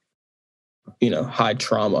 hide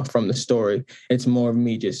trauma from the story. It's more of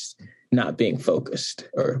me just not being focused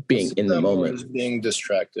or being in the moment. Being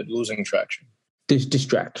distracted, losing traction.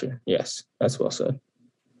 Distraction. Yes, that's well said.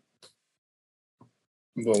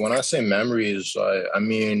 But when I say memories, I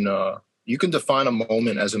mean, you can define a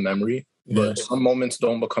moment as a memory, but some moments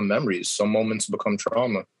don't become memories. Some moments become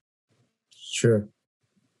trauma. Sure.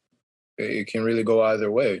 It can really go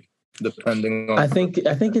either way, depending on... I think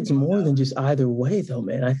it's more than just either way, though,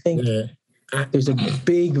 man. I think there's a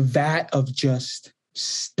big vat of just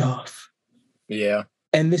stuff. Yeah.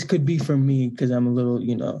 And this could be for me because I'm a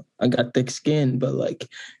little, I got thick skin, but like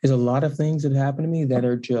there's a lot of things that happen to me that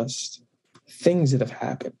are just things that have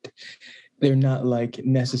happened. They're not like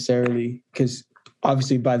necessarily, because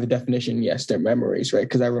obviously by the definition, yes, they're memories, right?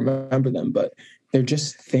 Because I remember them, but they're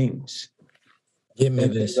just things. Give me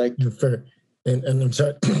this. Like, and I'm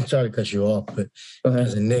sorry to cut you off, but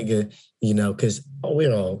as a nigga, because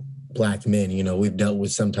we're all Black men, we've dealt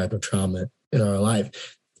with some type of trauma in our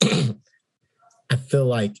life. I feel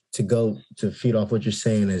like to feed off what you're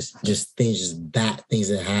saying is just things that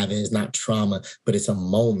happen. It's not trauma, but it's a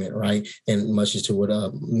moment, right? And much as to what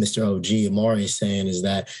Mr. OG Amari is saying is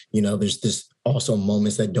that, there's this also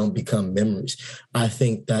moments that don't become memories. I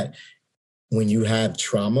think that when you have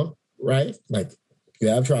trauma, right? Like you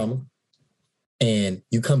have trauma and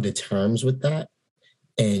you come to terms with that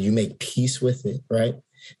and you make peace with it, right?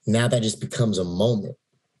 Now that just becomes a moment.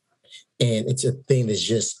 And it's a thing that's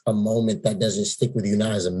just a moment that doesn't stick with you,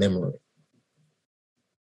 not as a memory.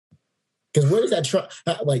 Because where does that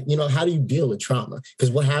trauma, how do you deal with trauma?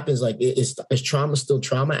 Because what happens, is trauma still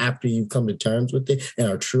trauma after you come to terms with it and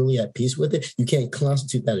are truly at peace with it? You can't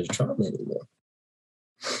constitute that as trauma anymore.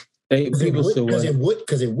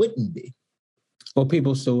 Because it wouldn't be. Well,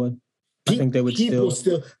 people still would. I think they would people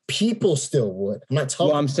still would. I'm not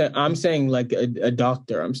talking. Well, I'm saying like a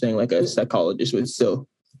doctor. I'm saying like a psychologist would still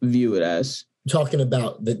view it as. Talking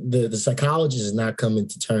about the psychologist is not coming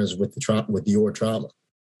to terms with with your trauma.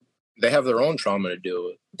 They have their own trauma to deal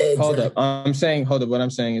with. Exactly. Hold up. What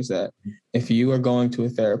I'm saying is that if you are going to a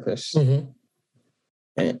therapist and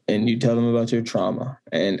you tell them about your trauma,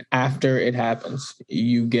 and after it happens,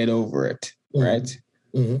 you get over it, right?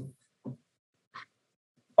 Mm-hmm.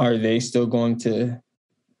 Are they still going to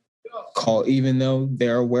call, even though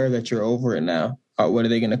they're aware that you're over it now? What are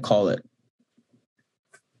they going to call it?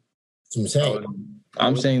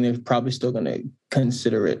 I'm saying they're probably still going to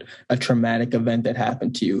consider it a traumatic event that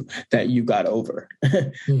happened to you that you got over.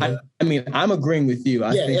 Mm-hmm. I mean, I'm agreeing with you.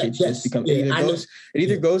 I think it just becomes it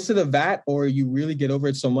either goes to the vat, or you really get over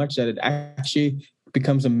it so much that it actually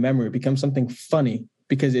becomes a memory, becomes something funny,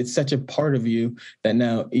 because it's such a part of you that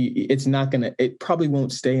now it probably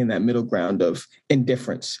won't stay in that middle ground of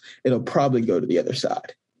indifference. It'll probably go to the other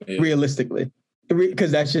side, realistically,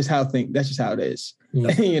 because that's just how it is.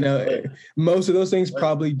 Mm-hmm. Most of those things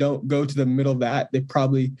probably don't go to the middle vat. They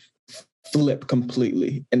probably flip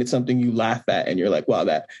completely, and it's something you laugh at, and you're like, "Wow,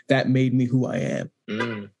 that made me who I am."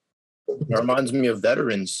 Mm. It reminds me of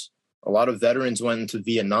veterans. A lot of veterans went into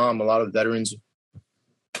Vietnam. A lot of veterans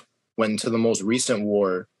went to the most recent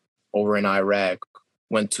war over in Iraq.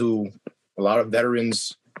 Went to a lot of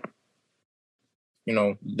veterans.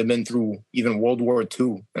 They've been through even World War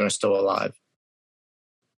II and are still alive.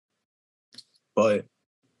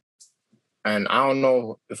 And I don't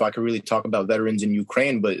know if I could really talk about veterans in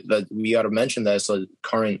Ukraine, but that we got to mention that it's a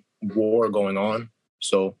current war going on.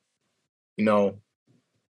 So,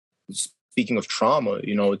 speaking of trauma,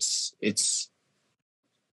 it's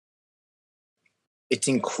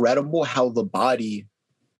incredible how the body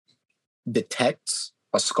detects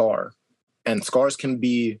a scar, and scars can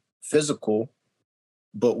be physical,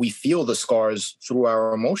 but we feel the scars through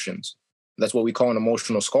our emotions. That's what we call an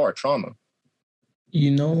emotional scar, trauma. You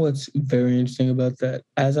know what's very interesting about that?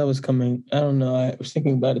 As I was coming, I don't know, I was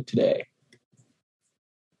thinking about it today.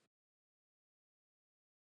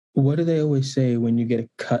 What do they always say when you get a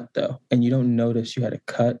cut, though, and you don't notice you had a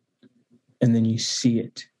cut, and then you see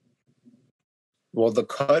it? Well, the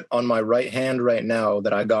cut on my right hand right now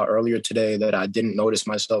that I got earlier today that I didn't notice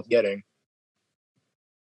myself getting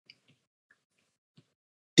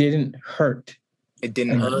didn't hurt. It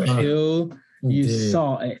didn't hurt until you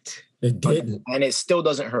saw it. It didn't. And it still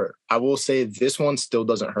doesn't hurt. I will say this one still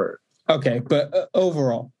doesn't hurt. Okay, but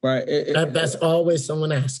overall, right? That's always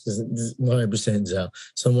someone asks. 100% Zell.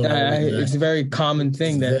 It's a very common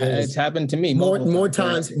thing that it's happened to me. More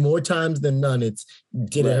times than none. It's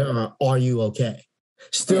did it hurt? Are you okay?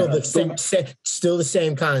 Still the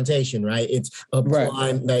same connotation, right? It's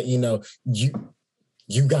applying that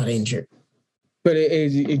you got injured. But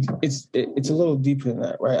it's a little deeper than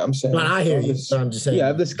that, right? I'm saying. But I hear you. So I'm just saying. Yeah, I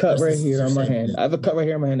have this cut right here on my hand. I have a cut right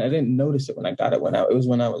here on my hand. I didn't notice it when I got it. It was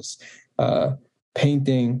when I was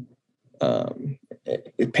painting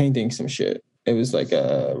some shit. It was like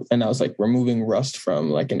and I was like removing rust from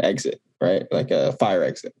like an exit, right? Like a fire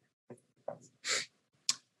exit.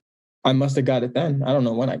 I must have got it then. I don't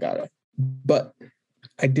know when I got it, but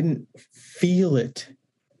I didn't feel it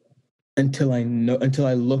until I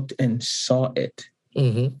looked and saw it,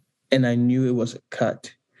 and I knew it was a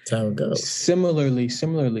cut. That's how it goes.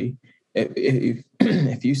 Similarly,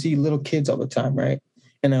 if you see little kids all the time, right?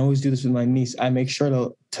 And I always do this with my niece. I make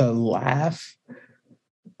sure to laugh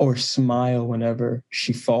or smile whenever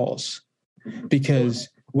she falls, because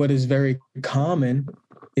what is very common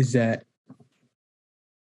is that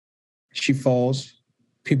she falls.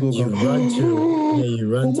 People go, you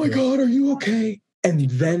run. Oh my God, are you okay? And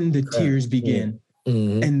then the tears begin.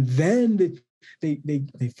 Mm-hmm. And then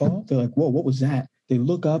they fall. They're like, whoa, what was that? They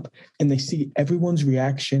look up and they see everyone's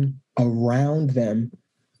reaction around them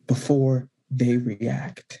before they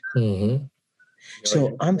react. Mm-hmm.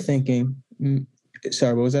 So I'm thinking,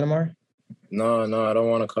 sorry, what was that, Amar? No, I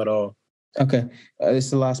don't want to cut off. Okay, this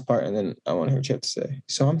is the last part, and then I want to hear what you have to say.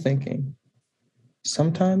 So I'm thinking,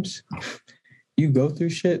 sometimes you go through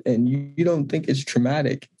shit and you don't think it's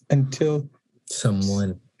traumatic until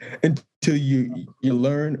you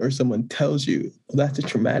learn or someone tells you, well, that's a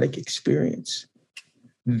traumatic experience.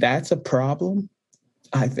 That's a problem.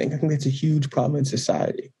 I think that's a huge problem in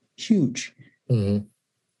society. Huge. Mm-hmm.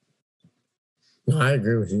 No, I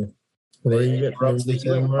agree with you. It interrupts the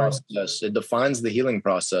healing process. It defines the healing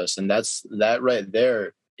process. And that right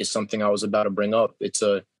there is something I was about to bring up. It's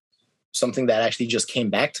something that actually just came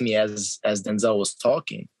back to me as Denzel was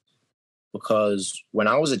talking. Because when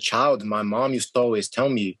I was a child, my mom used to always tell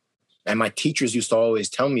me, and my teachers used to always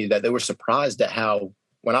tell me, that they were surprised at how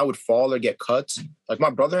when I would fall or get cuts, like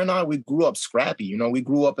my brother and I, we grew up scrappy. You know, we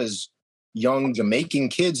grew up as young Jamaican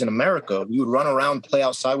kids in America. We would run around, play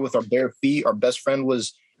outside with our bare feet. Our best friend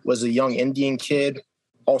was a young Indian kid,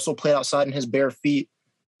 also played outside in his bare feet.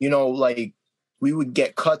 You know, like we would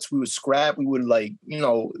get cuts, we would scrap, we would like, you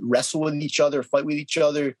know, wrestle with each other, fight with each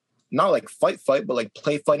other. Not like fight, but like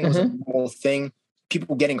play fighting was a normal thing.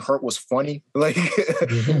 People getting hurt was funny. Like,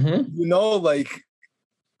 you know, like,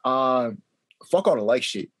 fuck all the like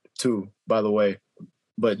shit too, by the way.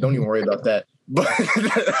 But don't even worry about that. But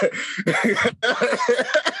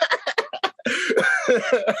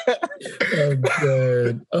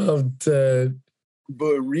I'm dead.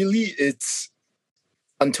 But really, it's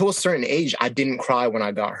until a certain age, I didn't cry when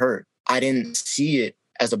I got hurt. I didn't see it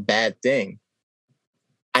as a bad thing.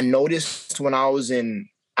 I noticed when I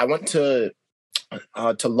went to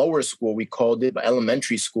lower school, we called it, but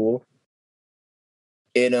elementary school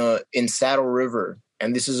in Saddle River.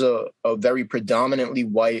 And this is a very predominantly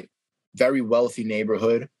white, very wealthy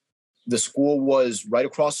neighborhood. The school was right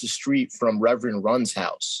across the street from Reverend Run's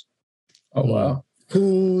house. Oh, wow.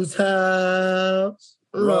 Whose house?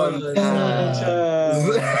 Run's house.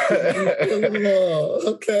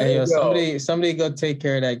 Okay. Hey, yo, somebody go take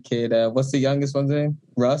care of that kid. What's the youngest one's name?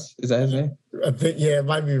 Russ? Is that his name? I think, yeah, it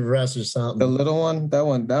might be Russ or something. The little one? That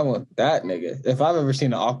nigga. If I've ever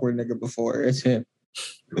seen an awkward nigga before, it's him.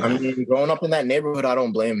 I mean, growing up in that neighborhood, I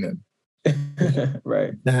don't blame him.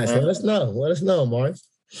 Right. Nah, so let us know, Mark.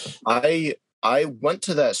 I went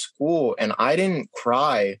to that school and I didn't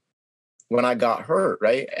cry when I got hurt,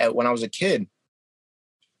 right? When I was a kid.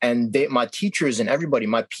 And my teachers and everybody,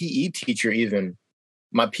 my PE teacher even,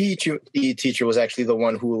 my PE teacher was actually the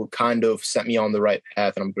one who kind of set me on the right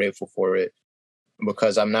path, and I'm grateful for it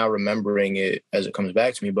because I'm now remembering it as it comes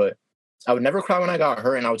back to me. But I would never cry when I got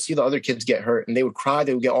hurt, and I would see the other kids get hurt, and they would cry.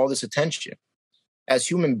 They would get all this attention. As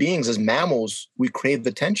human beings, as mammals, we crave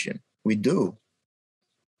attention. We do.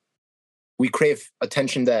 We crave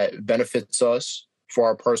attention that benefits us for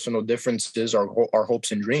our personal differences, our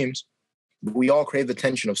hopes and dreams. We all crave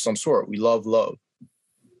attention of some sort. We love love.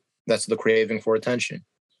 That's the craving for attention.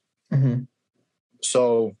 Mm-hmm.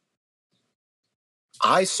 So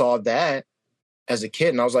I saw that as a kid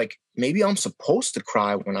and I was like, maybe I'm supposed to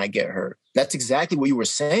cry when I get hurt. That's exactly what you were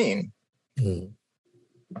saying. Mm.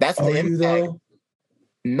 That's the impact.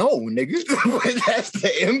 No, nigga. That's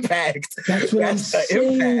the impact. That's what I'm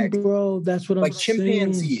saying, bro. That's what I'm saying. Like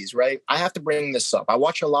chimpanzees, right? I have to bring this up. I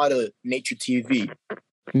watch a lot of nature TV.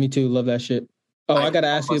 Me too. Love that shit. Oh, I got to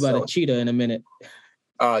ask you about a cheetah in a minute.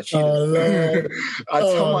 Cheetah. Oh, I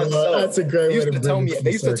tell myself. That's a great way to bring it.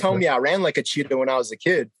 They used to tell me I ran like a cheetah when I was a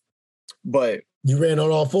kid. But you ran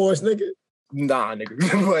on all fours, nigga? Nah, nigga.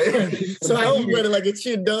 But, so how you running like a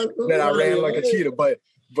cheetah, dog? Then I ran like a cheetah. But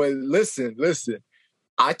But listen.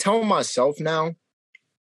 I tell myself now,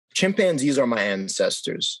 chimpanzees are my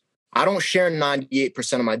ancestors. I don't share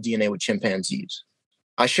 98% of my DNA with chimpanzees.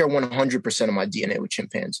 I share 100% of my DNA with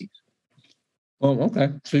chimpanzees. Oh, okay.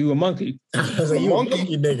 So you a monkey. So you a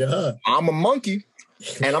monkey nigga, huh? I'm a monkey,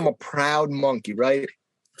 and I'm a proud monkey, right?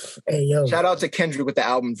 Hey, yo. Shout out to Kendrick with the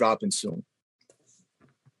album dropping soon.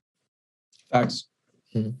 Facts.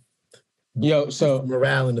 Yo, so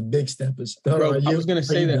morale and the big steppers. Bro, I was gonna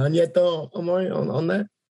say that. Done yet though, Amari, on that?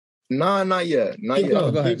 Nah, not yet. Keep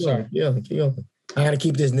going. Sorry. Yeah, keep going. I gotta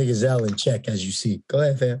keep this nigga Zell in check, as you see. Go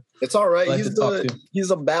ahead, fam. It's all right. He's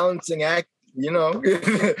a balancing act, you know. Yeah,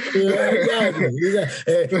 exactly.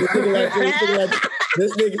 Hey,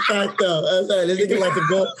 this nigga fact up. I'm sorry, this nigga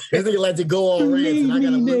like to go on rants. And I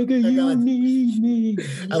gotta look. You need me.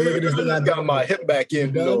 I look at this thing. I got my hip back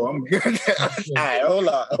in though. I'm good. All right,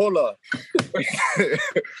 hold on.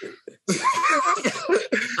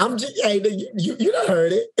 I'm just you done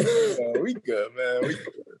heard it. We good, man. We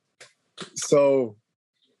good. So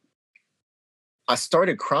I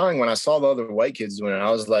started crying when I saw the other white kids doing it.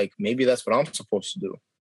 I was like, maybe that's what I'm supposed to do.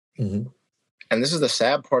 Mm-hmm. And this is the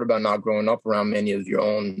sad part about not growing up around many of your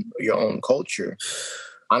own culture.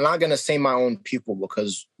 I'm not gonna say my own people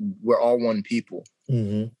because we're all one people,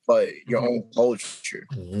 but your own culture.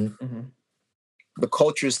 The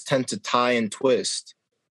cultures tend to tie and twist,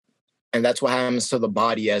 and that's what happens to the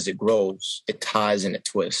body as it grows. It ties and it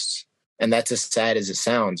twists, and that's as sad as it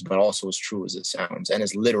sounds, but also as true as it sounds, and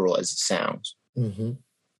as literal as it sounds.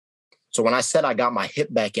 So when I said I got my hip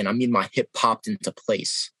back in, I mean my hip popped into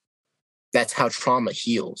place. That's how trauma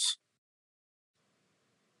heals.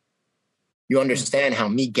 You understand how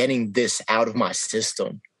me getting this out of my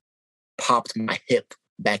system popped my hip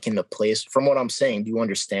back into place? From what I'm saying, do you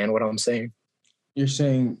understand what I'm saying? You're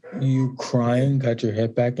saying you crying got your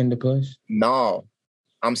hip back into place? No.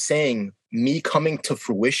 I'm saying me coming to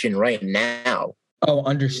fruition right now. Oh,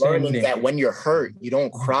 understanding. Learning that when you're hurt, you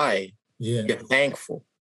don't cry. Yeah. You're thankful.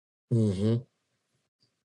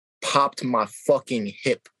 Popped my fucking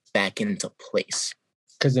hip back into place.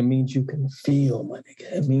 Because it means you can feel, my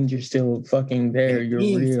nigga. It means you're still fucking there. You're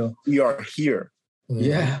real. We are here.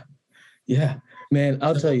 Yeah. Yeah. Man,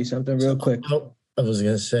 I'll tell you something real quick. I was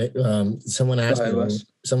going to say, someone asked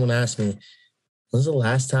me, when's the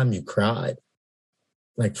last time you cried?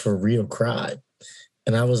 Like for real cried?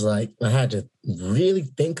 And I was like, I had to really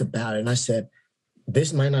think about it. And I said,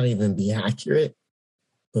 this might not even be accurate,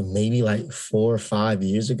 but maybe like 4 or 5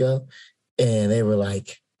 years ago. And they were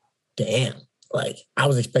like, damn, like I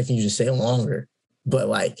was expecting you to say longer, but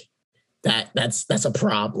like that's a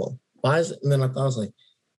problem. Why is it? And then I was like,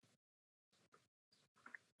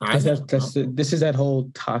 this is that whole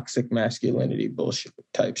toxic masculinity bullshit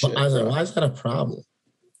type shit. I was like, why is that a problem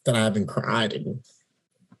that I haven't cried in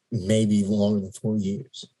maybe longer than 4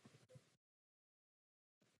 years?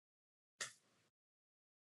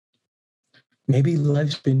 Maybe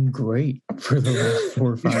life's been great for the last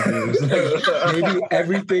 4 or 5 years. Like, maybe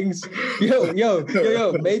everything's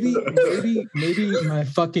maybe my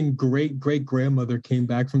fucking great grandmother came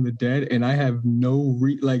back from the dead, and I have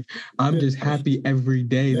I'm just happy every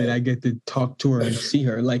day that I get to talk to her and see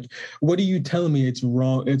her. Like, what are you telling me? It's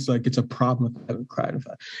wrong. It's like it's a problem if I haven't cried.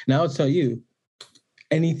 Now I'll tell you,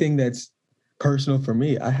 anything that's personal for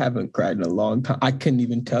me, I haven't cried in a long time. I couldn't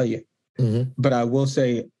even tell you. But I will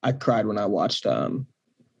say I cried when I watched when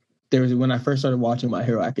I first started watching My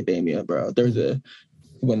Hero Academia, bro.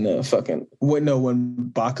 When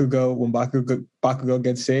Bakugo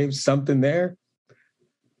gets saved, something there.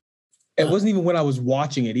 It wasn't even when I was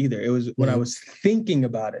watching it either. It was when I was thinking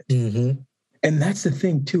about it. And that's the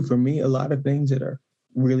thing too. For me, a lot of things that are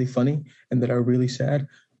really funny and that are really sad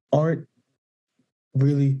aren't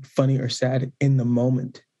really funny or sad in the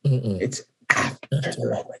moment. It's after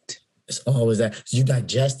the moment. It's always that. So you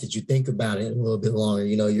digest it, you think about it a little bit longer,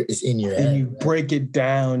 it's in your head. And you break it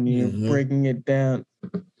down, you're breaking it down.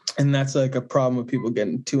 And that's like a problem with people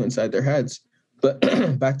getting too inside their heads. But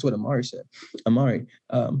back to what Amari said. Amari,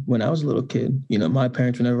 when I was a little kid, my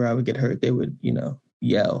parents, whenever I would get hurt, they would,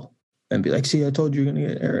 yell and be like, see, I told you you're going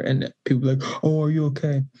to get hurt. And people were like, oh, are you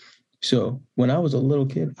okay? So when I was a little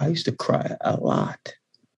kid, I used to cry a lot.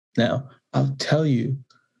 Now, I'll tell you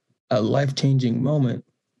a life-changing moment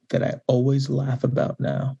that I always laugh about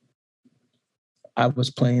now. I was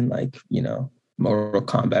playing Mortal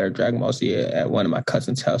Kombat or Dragon Ball Z at one of my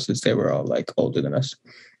cousins' houses. They were all older than us.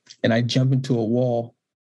 And I jump into a wall.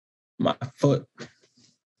 My foot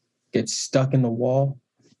gets stuck in the wall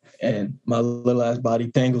and my little ass body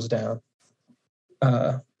dangles down.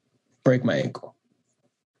 Break my ankle.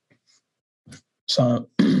 So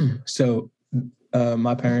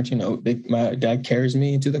my parents, my dad carries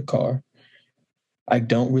me into the car. I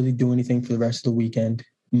don't really do anything for the rest of the weekend.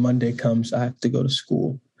 Monday comes, I have to go to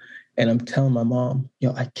school. And I'm telling my mom,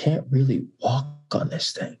 I can't really walk on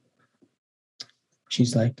this thing.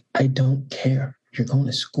 She's like, I don't care. You're going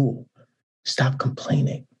to school. Stop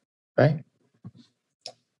complaining, right?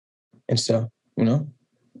 And so,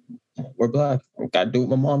 we're Black. We got to do what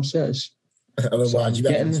my mom says. Otherwise, you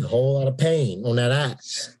got a whole lot of pain on that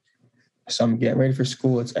ass. So I'm getting ready for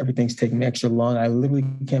school. Everything's taking me extra long. I literally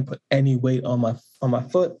can't put any weight on my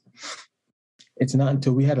foot. It's not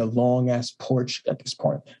until we had a long ass porch at this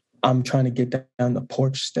point. I'm trying to get down the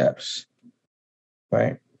porch steps,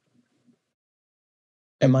 right?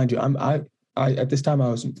 And mind you, I at this time I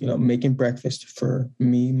was making breakfast for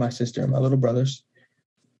me, my sister, and my little brothers.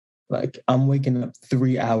 Like, I'm waking up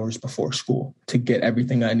 3 hours before school to get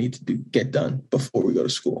everything I need to get done before we go to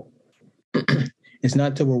school. It's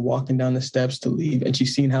not till we're walking down the steps to leave and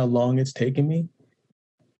she's seen how long it's taken me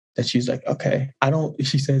that she's like, okay,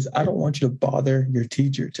 she says, I don't want you to bother your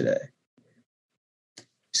teacher today.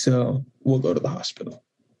 So we'll go to the hospital.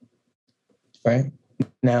 Right?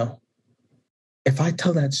 Now, if I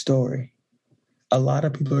tell that story, a lot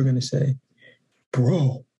of people are going to say,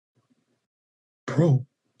 bro,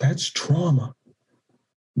 that's trauma.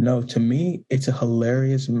 No, to me, it's a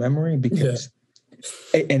hilarious memory because,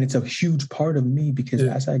 and it's a huge part of me because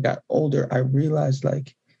as I got older, I realized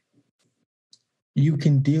like, you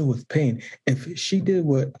can deal with pain. If she did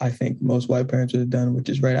what I think most white parents would have done, which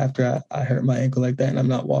is right after I hurt my ankle like that and I'm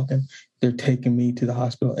not walking, they're taking me to the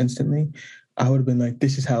hospital instantly, I would have been like,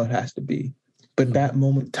 this is how it has to be. But that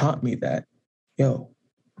moment taught me that,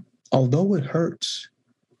 although it hurts,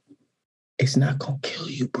 it's not going to kill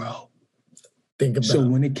you, bro. Think about So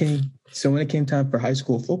when it came time for high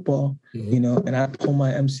school football, and I pull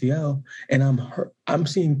my MCL and I'm hurt, I'm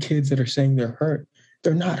seeing kids that are saying they're hurt.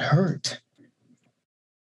 They're not hurt.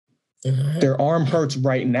 Their arm hurts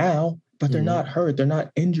right now, but they're not hurt. They're not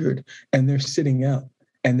injured, and they're sitting out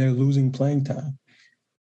and they're losing playing time.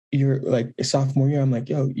 You're like a sophomore year. I'm like,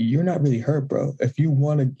 you're not really hurt, bro. If you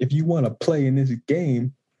want to play in this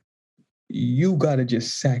game, you got to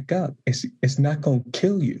just sack up. It's not going to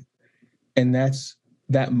kill you. And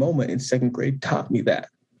that moment in second grade taught me that.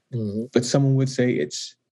 Mm-hmm. But someone would say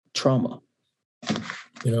it's trauma.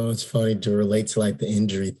 It's funny to relate to like the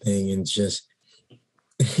injury thing and just,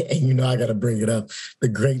 and I got to bring it up, the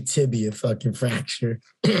great tibia fucking fracture.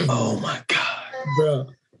 Oh my God. Bro,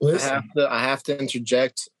 listen. I have to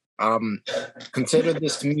interject. Consider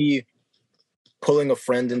this me pulling a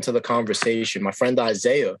friend into the conversation. My friend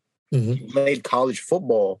Isaiah, he played college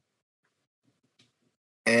football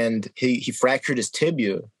and he fractured his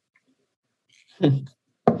tibia.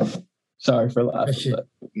 Sorry for laughing.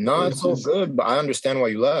 No, it's all good, but I understand why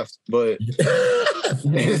you laughed. But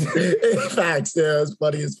facts, it's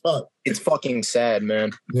funny as fuck. It's fucking sad,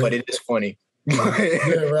 man. Yeah. But it is funny.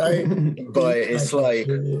 Right. But it's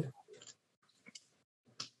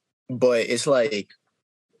like,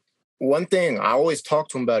 one thing I always talk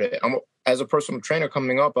to him about it. As a personal trainer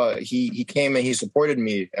coming up, he came and he supported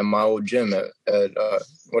me at my old gym at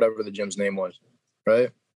whatever the gym's name was,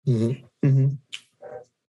 right? Mm-hmm. Mm-hmm.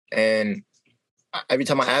 And every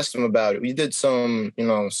time I asked him about it, we did some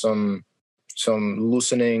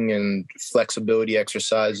loosening and flexibility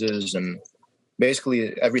exercises and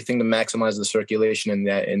basically everything to maximize the circulation in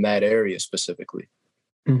that area specifically.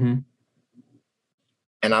 Mm-hmm.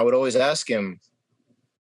 And I would always ask him,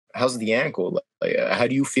 how's the ankle? Like, how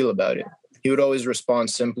do you feel about it? He would always respond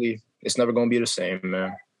simply, it's never going to be the same,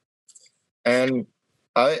 man. And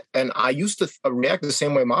I used to react the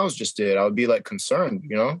same way Miles just did. I would be like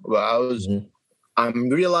concerned, but I'm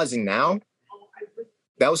realizing now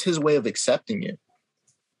that was his way of accepting it,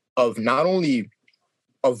 of not only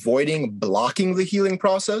blocking the healing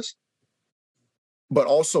process, but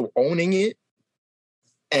also owning it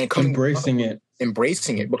and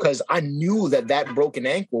embracing it, because I knew that broken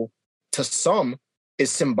ankle to some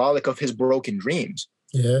is symbolic of his broken dreams.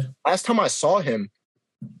 Yeah. Last time I saw him,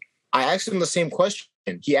 I asked him the same question.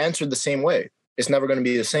 He answered the same way. It's never going to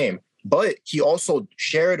be the same. But he also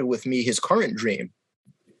shared with me his current dream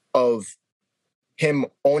of him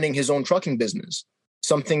owning his own trucking business,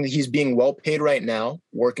 something that he's being well paid right now,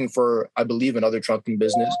 working for, I believe, another trucking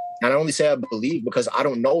business. And I only say I believe because I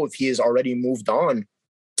don't know if he has already moved on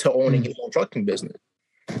to owning his own trucking business.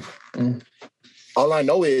 All I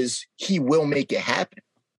know is he will make it happen.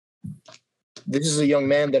 This is a young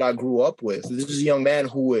man that I grew up with. This is a young man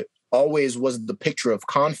who always was the picture of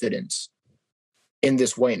confidence in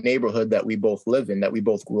this white neighborhood that we both live in, that we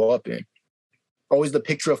both grew up in. Always the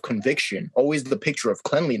picture of conviction, always the picture of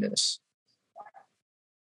cleanliness.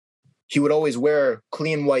 he would always wear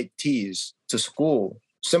clean white tees to school,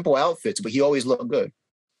 simple outfits, but he always looked good.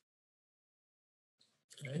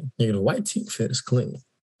 Nigga, the white tee fit is clean.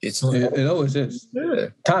 It always is. Yeah.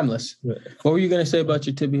 Timeless. Yeah. What were you going to say about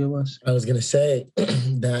your tibia, Wes? I was going to say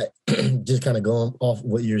that just kind of going off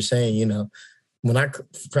what you were saying, you know, when I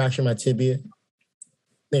fractured my tibia,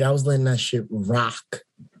 nigga, I was letting that shit rock.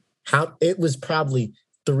 It was probably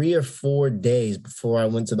 3 or 4 days before I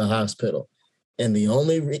went to the hospital. And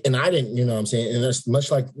and I didn't, you know what I'm saying? And that's much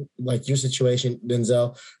like your situation,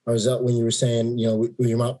 Denzel, or Zell, when you were saying, you know, with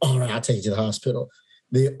your mom, all right, I'll take you to the hospital.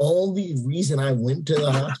 The only reason I went to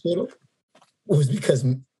the hospital was because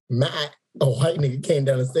Matt, a white nigga, came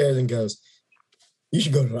down the stairs and goes, you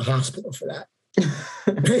should go to the hospital for that.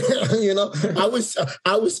 You know, I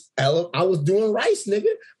was doing rice,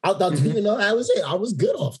 nigga. I thought, you know, that was it. I was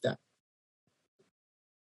good off that.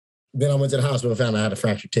 Then I went to the hospital, found out I had a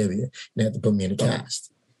fractured tibia, and they had to put me in a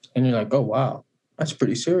cast. And you're like, oh, wow, that's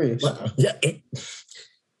pretty serious. Wow. Yeah.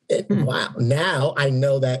 Wow. Now I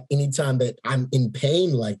know that anytime that I'm in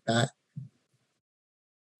pain like that,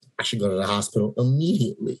 I should go to the hospital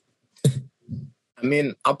immediately. I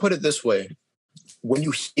mean, I'll put it this way. When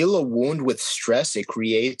you heal a wound with stress, it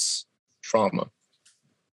creates trauma.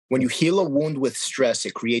 When you heal a wound with stress,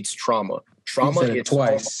 it creates trauma. Trauma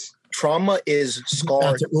is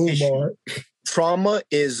scar tissue. Trauma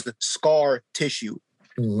is scar tissue,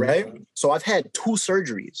 right? So I've had 2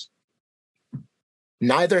 surgeries.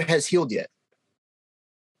 Neither has healed yet.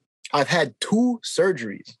 I've had 2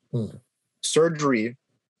 surgeries. Surgery,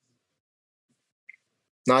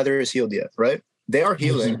 neither is healed yet, right? They are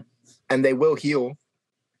healing and they will heal.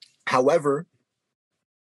 However,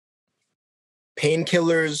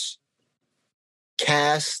 painkillers,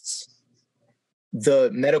 casts, the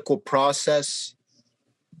medical process,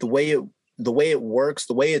 the way it works,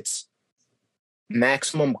 the way it's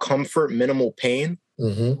maximum comfort, minimal pain,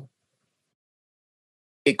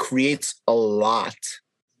 it creates a lot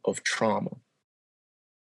of trauma.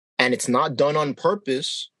 And it's not done on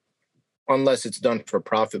purpose unless it's done for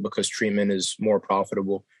profit because treatment is more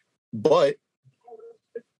profitable. But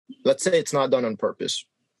let's say it's not done on purpose.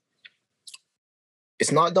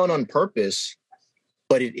 It's not done on purpose,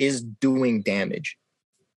 but it is doing damage.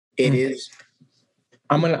 It is.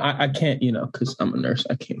 I can't, you know, because I'm a nurse,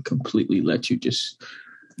 I can't completely let you just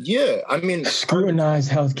I mean, scrutinize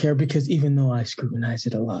healthcare, because even though I scrutinize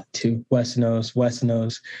it a lot too, Wes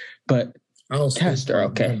knows, but casts are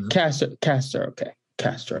okay. Casts are okay.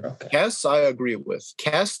 Casts I agree with.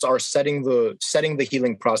 Casts are setting the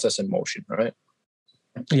healing process in motion, right?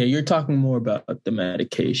 Yeah, you're talking more about the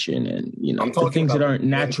medication and, you know, the things that aren't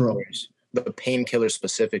natural. The painkillers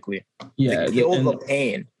specifically. Yeah. To kill the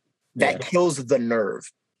pain. That kills the nerve.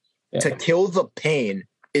 Yeah. To kill the pain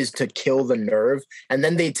is to kill the nerve. And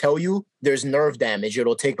then they tell you there's nerve damage.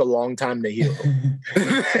 It'll take a long time to heal.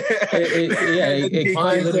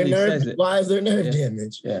 Why is there nerve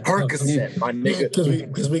damage? Yeah. Percocet, my nigga.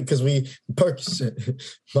 Because we Percocet.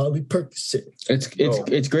 Molly Percocet.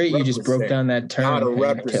 It's great you just broke down that term. Not a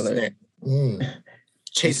represent.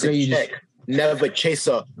 Chase a check. Never chase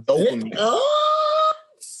a dopamine.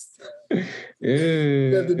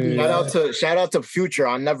 Shout out to Future.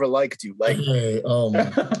 I never liked you. Like, hey, oh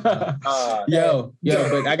my. Yo,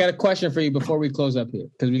 but I got a question for you before we close up here,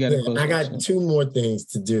 because we got to close. I got 2 more things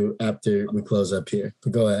to do after we close up here.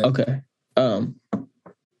 But go ahead. Okay.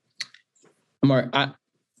 Mark,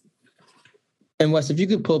 and Wes, if you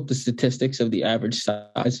could pull up the statistics of the average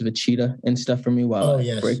size of a cheetah and stuff for me while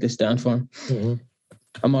I break this down for him.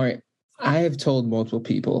 Amari, I have told multiple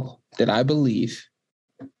people that I believe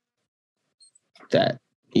that,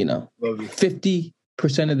 you know, 50%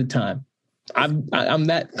 of the time, I'm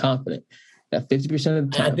that confident that 50%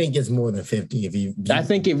 of the time. I think it's more than 50. I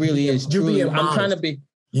think it really is. Truly, I'm trying to be.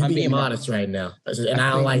 You're being modest right now, and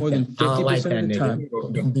I don't like that. I don't like that, nigga.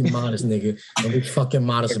 Don't be modest, nigga. Don't be fucking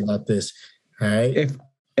modest about this. All right.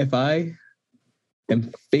 If I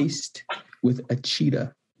am faced with a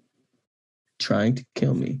cheetah trying to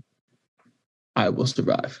kill me, I will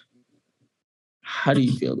survive. How do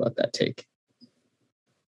you feel about that take?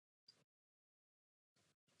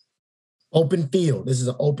 Open field. This is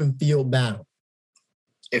an open field battle.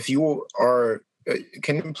 If you are,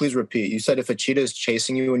 can you please repeat? You said if a cheetah is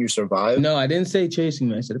chasing you and you survive? No, I didn't say chasing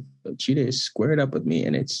me. I said if a cheetah is squared up with me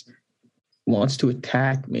and it wants to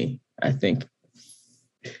attack me, I think,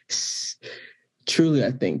 truly,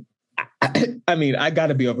 I think, I mean, I got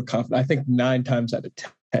to be overconfident. I think 9 times out of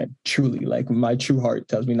 10, truly, like my true heart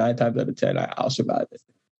tells me 9 times out of 10, I'll survive it.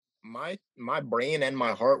 My brain and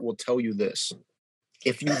my heart will tell you this.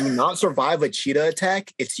 If you do not survive a cheetah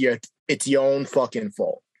attack, it's your own fucking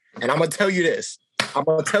fault. And I'm gonna tell you this.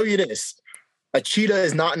 A cheetah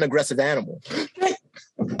is not an aggressive animal.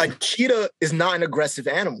 A cheetah is not an aggressive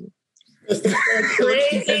animal.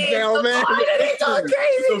 Crazy. Now, man.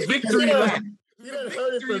 Crazy. Victory lap. You done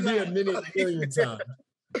heard it from me a million times.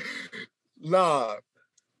 Nah.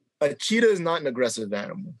 A cheetah is not an aggressive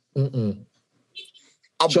animal. Mm-mm.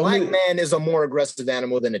 A black man is a more aggressive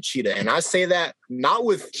animal than a cheetah. And I say that not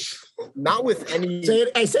with any... Say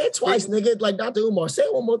it twice, nigga. Like Dr. Umar. Say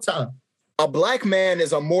it one more time. A black man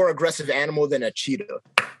is a more aggressive animal than a cheetah.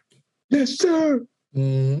 Yes, sir.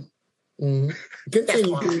 Mm-hmm. Mm-hmm.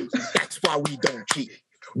 Continue. That's why we don't cheat.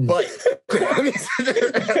 But say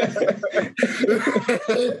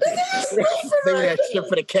that shit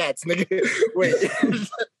for the cats, nigga. Wait.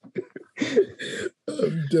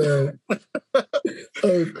 I'm done.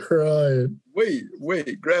 I'm crying.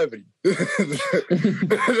 Wait, gravity.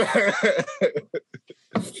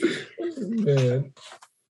 Man.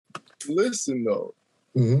 Listen though.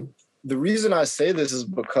 Mm-hmm. The reason I say this is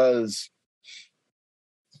because,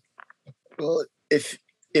 well, if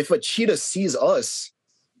a cheetah sees us,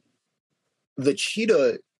 the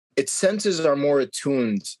cheetah, its senses are more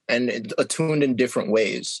attuned and attuned in different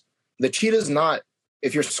ways. The cheetah's not,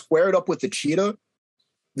 if you're squared up with the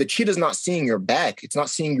cheetah's not seeing your back. It's not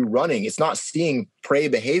seeing you running. It's not seeing prey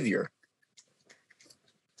behavior.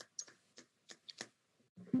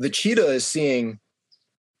 The cheetah is seeing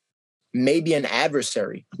maybe an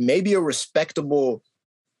adversary, maybe a respectable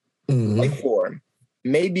life form,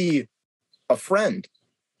 maybe a friend.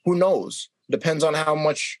 Who knows? Depends on how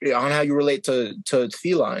you relate to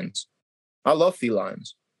felines. I love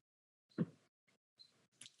felines.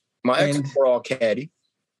 My ex were all catty.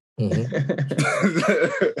 Mm-hmm.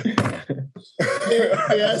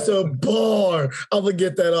 That's a bar. I'm gonna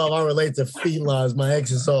get that off. I relate to felines. My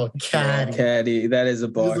ex is all catty. Catty. That is a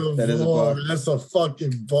bar. That is a bar. That's a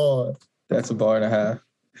fucking bar. That's a bar and a half.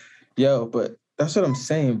 Yo, but that's what I'm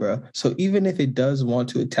saying, bro. So even if it does want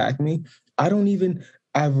to attack me, I've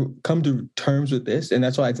come to terms with this, and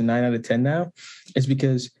that's why it's a 9 out of 10 now. It's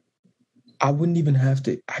because I wouldn't even have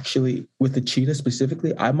to actually, with the cheetah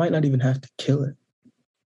specifically, I might not even have to kill it.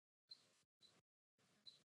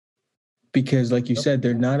 Because like you said,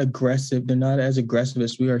 they're not aggressive. They're not as aggressive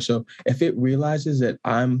as we are. So if it realizes that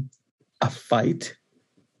I'm a fight,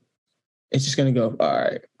 it's just going to go, all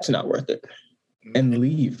right, it's not worth it, and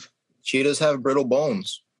leave. Cheetahs have brittle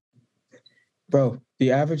bones. Bro,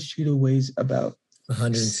 the average cheetah weighs about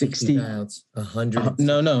 160 pounds. 100.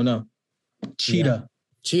 No. Cheetah. Yeah.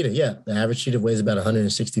 Cheetah, yeah. The average cheetah weighs about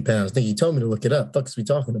 160 pounds. I think you told me to look it up. What the fuck is we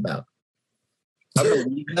talking about? I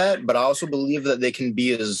believe that, but I also believe that they can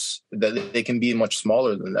be much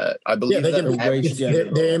smaller than that. I believe they're in between. Yeah.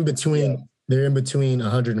 They're in between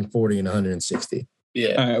 140 and 160. Yeah.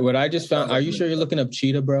 All right. What I just found. Are you sure you're looking up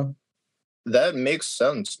cheetah, bro? That makes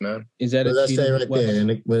sense, man. Is that what does that say right there?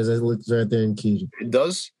 And what does that look right there in Kijun? It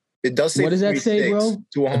does. It does say. What does that say, bro?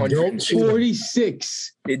 To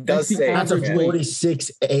 146. It does say. That's a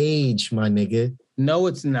 46 age, my nigga. No,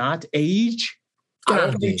 it's not age. I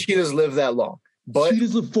don't think cheetahs live that long. But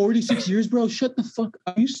cheetahs live 46 years, bro. Shut the fuck.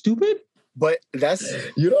 Are you stupid? But that's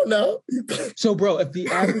you don't know. So, bro, if the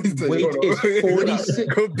average weight is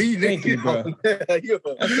 46, could be, thank you, bro. That's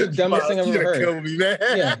the dumbest thing I've ever heard. Kill me, man.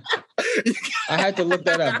 Yeah, I had to look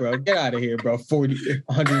that up, bro. Get out of here, bro.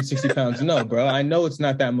 160 pounds. No, bro. I know it's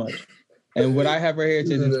not that much. And what I have right here, it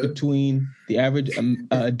says it's between the average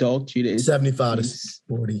adult cheetah is 75 to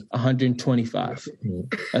 40, 125.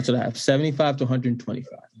 That's what I have. 75 to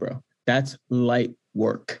 125, bro. That's light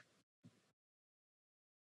work.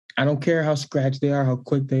 I don't care how scratched they are, how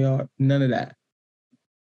quick they are. None of that.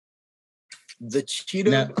 The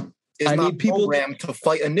cheetah is not programmed to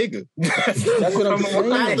fight a nigga. That's what I'm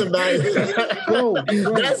saying. bro,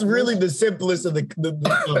 that's really the simplest of the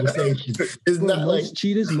conversation. It's bro, not most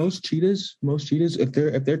cheetahs, if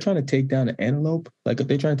they're trying to take down an antelope, like if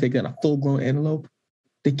they're trying to take down a full-grown antelope,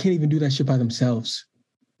 they can't even do that shit by themselves.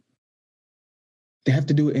 They have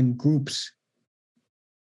to do it in groups.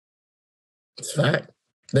 It's fact.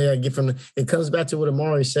 They gotta get from it comes back to what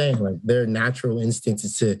Amari's saying. Like their natural instinct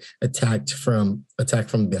is to attack from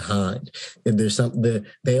behind. If there's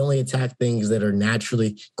they only attack things that are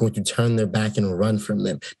naturally going to turn their back and run from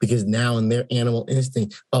them. Because now in their animal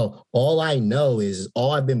instinct, all I know is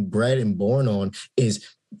all I've been bred and born on is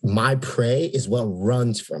my prey is what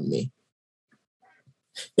runs from me.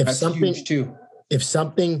 That's huge too. If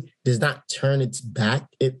something does not turn its back,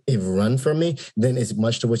 if run from me, then it's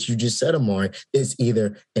much to what you just said, Amari. It's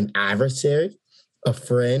either an adversary, a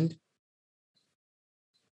friend,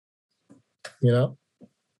 you know?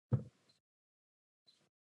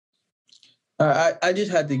 I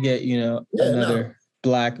just had to get, another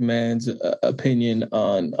black man's opinion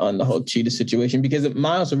on the whole cheetah situation, because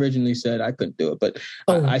Miles originally said I couldn't do it, but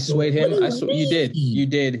I swayed him. You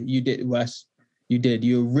did, Wes. You did.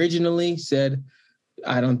 You originally said,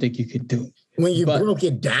 I don't think you could do it. When you broke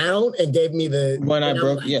it down and gave me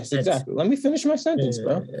yes, exactly. Let me finish my sentence,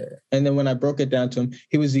 bro. Yeah. And then when I broke it down to him,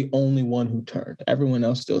 he was the only one who turned. Everyone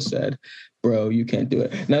else still said, bro, you can't do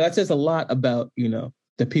it. Now that says a lot about,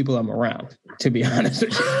 the people I'm around, to be honest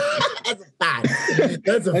with you. That's a fact.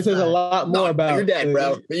 That says a lot more about. You're dead,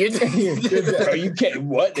 bro. You're dead. Bro, you can't.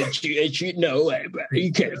 What? No way, bro.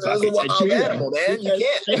 You can't fucking animal, man. You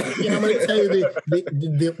can't. I'm going to tell you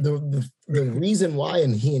the reason why,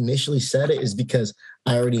 and he initially said it, is because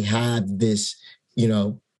I already had this,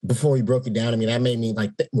 before he broke it down. I mean, that made me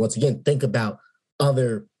once again, think about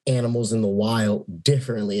other animals in the wild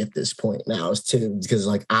differently at this point now too, because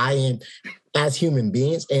I am, as human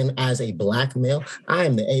beings and as a black male, I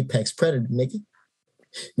am the apex predator, nigga.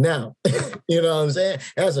 Now, you know what I'm saying?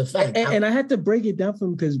 That's a fact. And I had to break it down for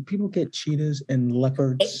him because people get cheetahs and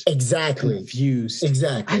leopards confused.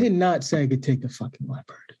 Exactly. I did not say I could take a fucking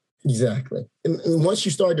leopard. Exactly. And once you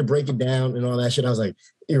started to break it down and all that shit, I was like,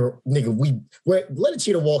 nigga, let a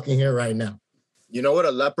cheetah walk in here right now. You know what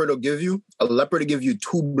a leopard will give you? A leopard will give you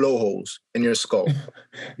 2 blowholes in your skull.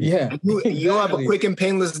 Yeah. You'll have a quick and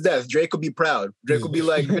painless death. Drake will be proud. Drake will be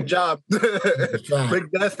like, good job.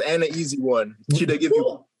 Quick death and an easy one. Cheetah give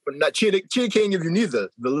you, but not cheetah can't give you neither.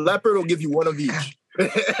 The leopard will give you one of each.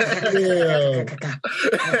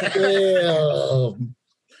 Damn.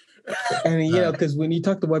 And because when you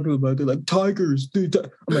talk to white people about it, they're like, tigers, dude.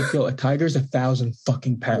 I'm like, yo, a tiger's 1,000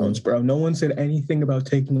 fucking pounds, bro. No one said anything about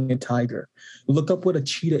taking a tiger. Look up what a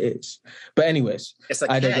cheetah is. But anyways, it's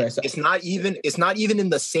I digress. It's not even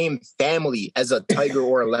in the same family as a tiger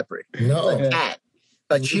or a leopard. No, a cat.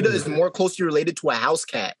 A cheetah is more closely related to a house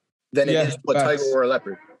cat than it is to a tiger or a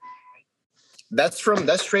leopard. That's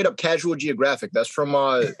straight up Casual Geographic. That's from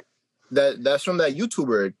That's from that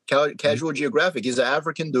YouTuber, Casual Geographic. He's an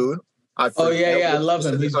African dude. I love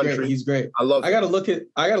him. He's great. I love him. I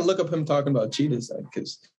gotta look up him talking about cheetahs,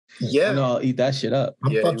 because I'll eat that shit up.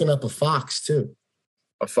 I'm fucking up a fox too.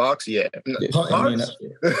 A fox, yeah. A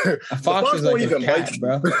fox is like a cat,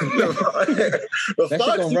 bro. That shit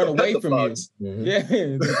gonna run away from you. Mm-hmm. Yeah,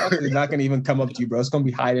 the fox is not gonna even come up to you, bro. It's gonna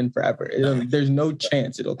be hiding forever. There's no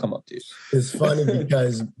chance it'll come up to you. It's funny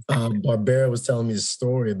because Barbera was telling me a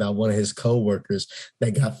story about one of his coworkers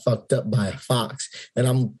that got fucked up by a fox, and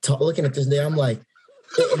I'm looking at this day. I'm like,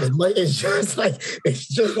 it's just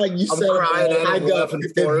like you said.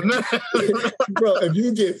 Bro, if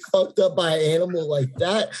you get fucked up by an animal like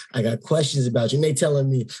that, I got questions about you. And they telling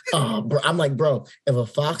me, bro. I'm like, bro, if a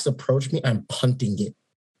fox approached me, I'm punting it.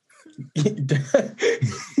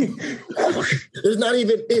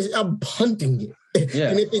 I'm punting it. Yeah,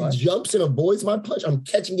 and if it jumps and avoids my punch, I'm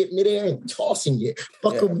catching it midair and tossing it.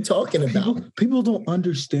 Fuck are we talking about? People don't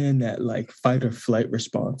understand that fight or flight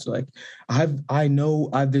response.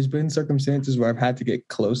 There's been circumstances where I've had to get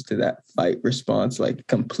close to that fight response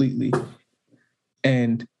completely.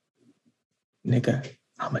 And nigga,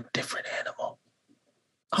 I'm a different animal.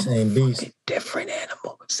 Same beast. Different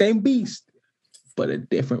animal. Same beast, but a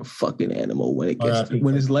different fucking animal when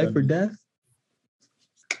it's life or death.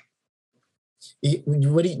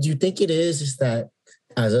 What do you think it is that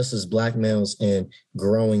as black males and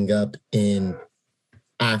growing up in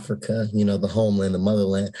Africa, the homeland, the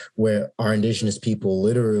motherland, where our indigenous people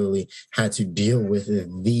literally had to deal with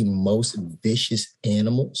the most vicious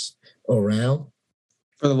animals around?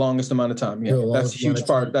 For the longest amount of time, yeah. That's a huge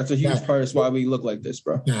part. That's a huge part. That's why we look like this,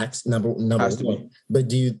 bro. That's number one. But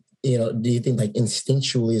do you think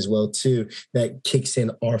instinctually as well too, that kicks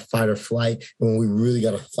in our fight or flight when we really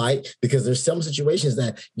got to fight? Because there's some situations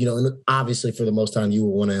that, obviously for the most time you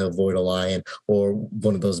will want to avoid a lion or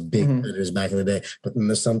one of those big predators back in the day. But then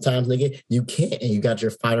there's sometimes, nigga, you can't, and you got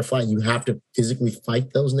your fight or flight. You have to physically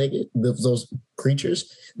fight those those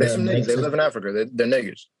creatures. They live in Africa. They're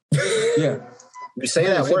niggas. Yeah. You say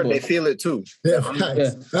that word, they feel it too. Yeah,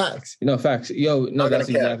 facts. Facts. Yo, no, that's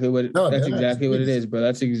exactly what it is, bro.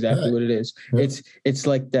 That's exactly what it is. Yeah. It's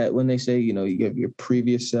like that when they say, you have your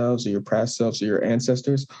previous selves or your past selves or your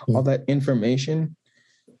ancestors, all that information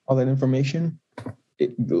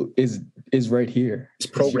is right here. It's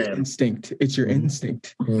programmed. Your instinct. It's your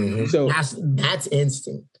instinct. Mm-hmm. So that's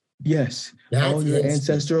instinct. Yes. All your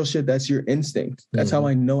ancestral shit, that's your instinct. That's how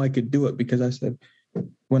I know I could do it, because I said,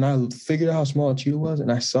 when I figured out how small a cheetah was and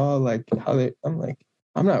I saw I'm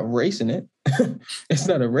I'm not racing it. It's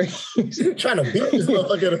not a race. You're trying to beat this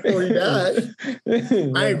motherfucker before he died.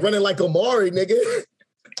 I ain't running like Omari, nigga.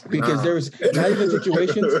 Because there was not even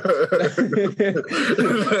situations.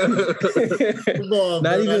 Come on,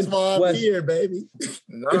 not even that's why I'm here, baby.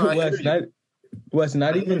 Wes,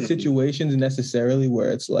 not even situations necessarily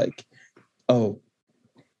where it's like, oh,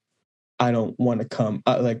 I don't want to come.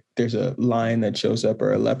 Like there's a lion that shows up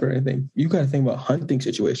or a leopard or anything. You got to think about hunting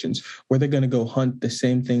situations where they're going to go hunt the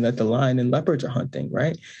same thing that the lion and leopards are hunting,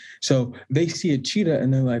 right? So they see a cheetah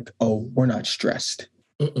and they're like, oh, we're not stressed.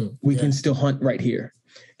 We can still hunt right here.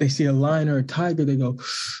 They see a lion or a tiger, they go,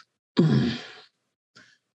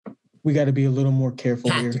 we got to be a little more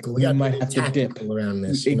careful tactical. Here. We might have to dip around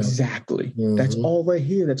this. Exactly. That's all right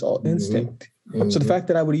here. That's all instinct. So the fact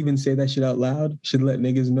that I would even say that shit out loud should let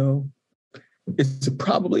niggas know it's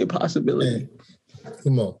probably a possibility. Hey,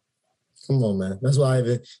 come on, man. That's why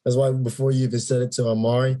before you even said it to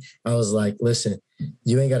Amari, I was like, listen,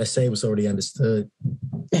 you ain't got to say what's already understood.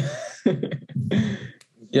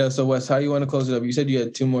 Yeah, so Wes, how you want to close it up? You said you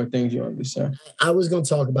had 2 more things you wanted to say. I was going to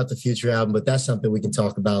talk about the Future album, but that's something we can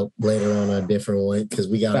talk about later on a different one because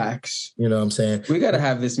we got facts. You know what I'm saying? We got to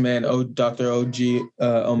have this man, Dr. OG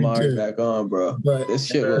Omari, back on, bro. But this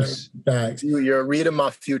shit was facts. You're reading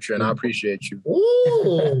my future, and I appreciate you.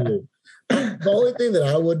 Ooh. The only thing that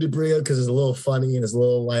I wanted to bring up because it's a little funny and it's a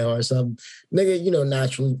little lighthearted, something, nigga,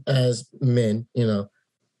 naturally as men,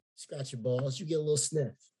 scratch your balls, you get a little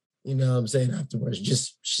sniff. You know what I'm saying? Afterwards,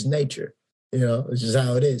 just nature. It's just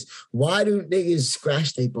how it is. Why do niggas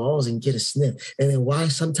scratch their balls and get a sniff? And then why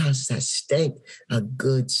sometimes it's that stank, a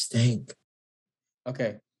good stank?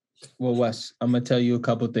 Okay. Well, Wes, I'm going to tell you a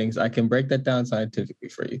couple of things. I can break that down scientifically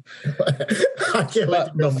for you. I can't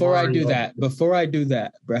but before I do that,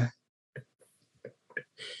 bruh.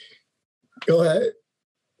 Go ahead.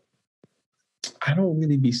 I don't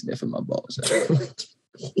really be sniffing my balls.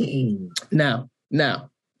 Now.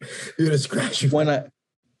 You're gonna scratch you. When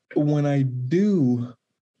I do,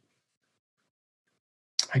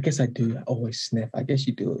 I guess I do always sniff. I guess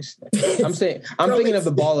you do always sniff. I'm thinking of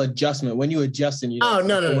the ball adjustment. When you adjust and you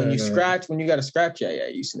scratch, when you got to scratch, yeah,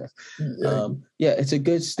 you sniff. Yeah, it's a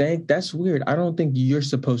good stank. That's weird. I don't think you're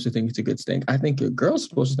supposed to think it's a good stank. I think your girl's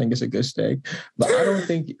supposed to think it's a good stank, but I don't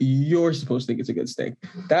think you're supposed to think it's a good stank.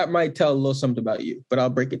 That might tell a little something about you, but I'll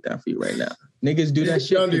break it down for you right now. Niggas do that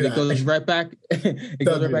shit. It goes right back. It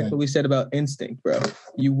goes right back to what we said about instinct, bro.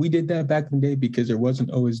 We did that back in the day because there wasn't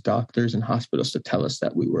always doctors and hospitals to tell us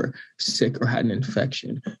that we were sick or had an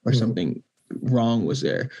infection or something wrong was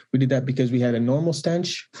there. We did that because we had a normal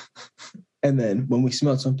stench. And then when we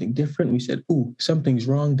smelled something different, we said, ooh, something's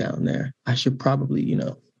wrong down there. I should probably,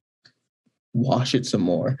 wash it some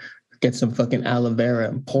more. Get some fucking aloe vera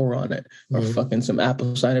and pour on it, or fucking some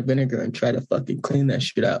apple cider vinegar and try to fucking clean that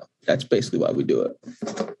shit out. That's basically why we do it.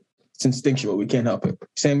 It's instinctual. We can't help it.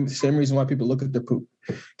 Same reason why people look at their poop,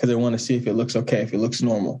 because they want to see if it looks okay, if it looks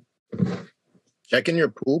normal. Checking your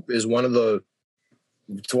poop is one of the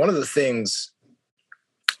things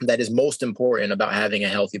that is most important about having a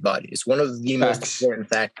healthy body. It's one of the most important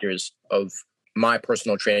factors of my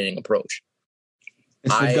personal training approach.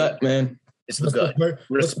 It's the gut, man. It's the gut.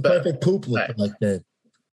 What's the perfect poop look like then?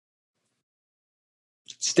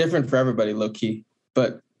 It's different for everybody, low key.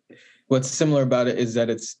 But what's similar about it is that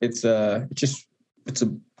it's a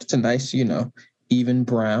nice, even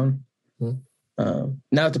brown.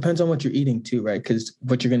 Now it depends on what you're eating too, right? Because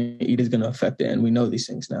what you're going to eat is going to affect it, and we know these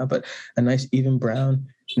things now. But a nice even brown,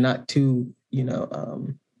 not too,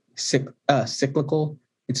 cyclical.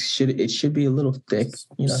 It should be a little thick,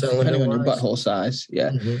 depending on your butthole size.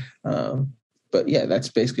 Yeah. But yeah, that's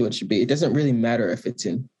basically what it should be. It doesn't really matter if it's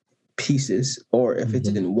in pieces or if it's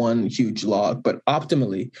in one huge log, but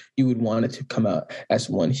optimally you would want it to come out as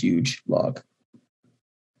one huge log.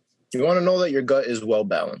 You want to know that your gut is well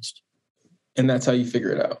balanced. And that's how you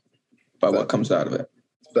figure it out, by what comes out of it.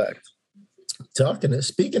 Fact.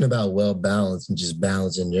 Speaking about well balanced and just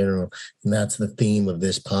balance in general, and that's the theme of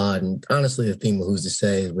this pod. And honestly, the theme of Who's to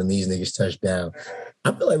Say is when these niggas touch down.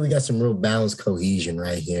 I feel like we got some real balanced cohesion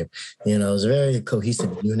right here. It's a very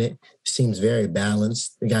cohesive unit. Seems very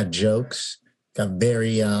balanced. We got jokes, got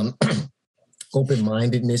very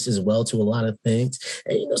open-mindedness as well to a lot of things,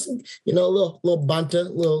 and a little banter,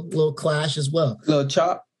 little clash as well, little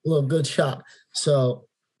chop, little good chop. So.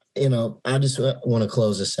 I just want to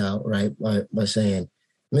close this out, right, by saying,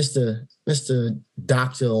 Mr.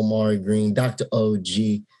 Dr. Omari Green, Dr. OG,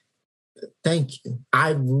 thank you. I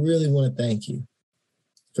really want to thank you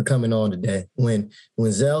for coming on today. When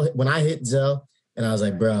I hit Zell and I was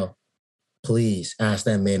like, bro, please ask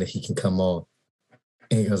that man if he can come on.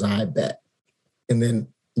 And he goes, I bet. And then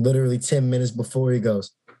literally 10 minutes before he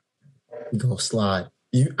goes, we're going to slide.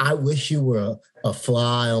 I wish you were a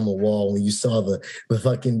fly on the wall when you saw the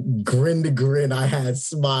fucking grin to grin I had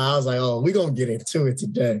smile. I was like, oh, we're gonna get into it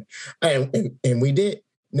today. And we did.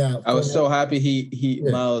 Now I was so happy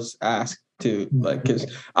Miles asked to, like, because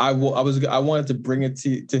I wanted to bring it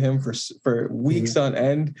to him for weeks on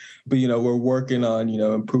end, but we're working on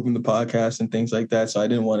improving the podcast and things like that, so I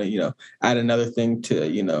didn't want to add another thing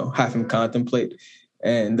to have him contemplate.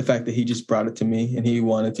 And the fact that he just brought it to me and he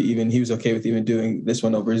was okay with even doing this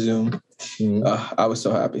one over Zoom. I was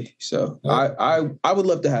so happy. So I would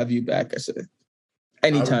love to have you back. I said,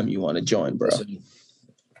 anytime you want to join, bro.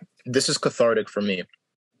 This is cathartic for me.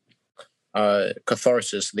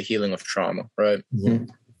 Catharsis, the healing of trauma, right? Mm-hmm.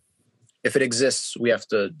 If it exists, we have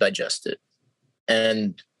to digest it.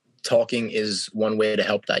 And talking is one way to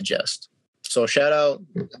help digest. So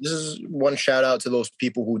this is one shout out to those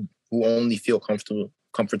people who only feel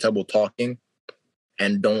comfortable talking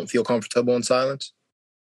and don't feel comfortable in silence.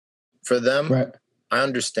 For them, right. I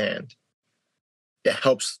understand. It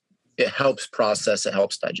helps process, it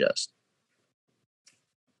helps digest.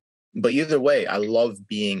 But either way, I love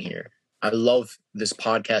being here. I love this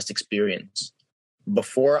podcast experience.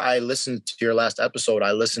 Before I listened to your last episode,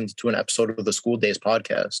 I listened to an episode of the School Days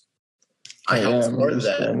podcast. I helped start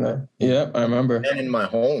that. Yeah, I remember. And in my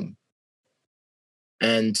home.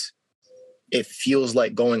 And it feels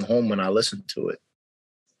like going home when I listen to it.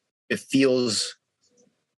 It feels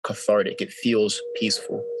cathartic. It feels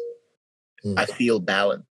peaceful. I feel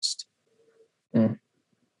balanced. And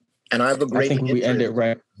I have a great interest. We end it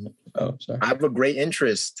right. Oh, sorry. I have a great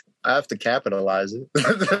interest. I have to capitalize it. You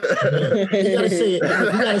gotta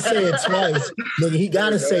say it twice. Nigga, he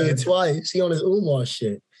gotta say it twice. He on his Umar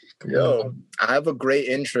shit. I have a great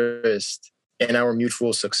interest in our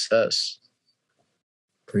mutual success.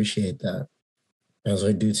 Appreciate that. As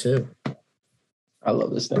I do too. I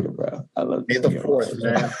love this nigga, bro. I love this May the 4th,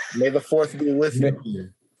 man. May the 4th be with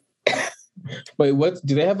you. Wait, what?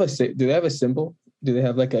 Do they have a symbol? Do they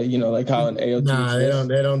have like a, like how an AOT? Nah,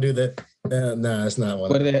 they don't do that. Nah, it's not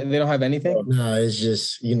one. What they don't have anything? No, it's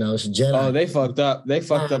just, it's Jedi. Oh, they fucked up. They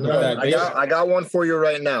fucked up with that. I got one for you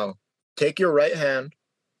right now. Take your right hand.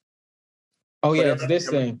 Oh yeah, it's this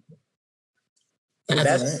thing.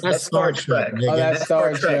 That's Star Trek. Oh, that's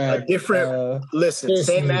Star Trek. A different,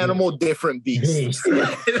 same animal, different beast. Hey,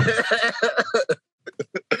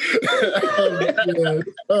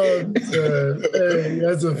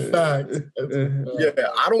 that's a fact. Yeah,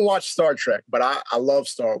 I don't watch Star Trek, but I love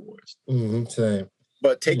Star Wars. Same.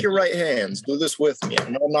 But take your right hands. Do this with me. I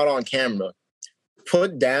know I'm not on camera.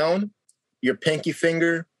 Put down your pinky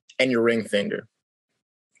finger and your ring finger.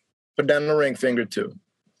 Put down the ring finger too.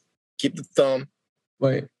 Keep the thumb.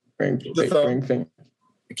 Ring finger.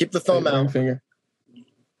 Keep the thumb out. Ring finger.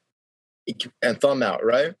 And thumb out,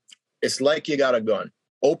 right? It's like you got a gun.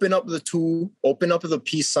 Open up the tool. Open up the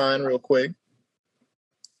peace sign real quick.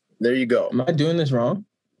 There you go. Am I doing this wrong?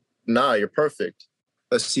 Nah, you're perfect.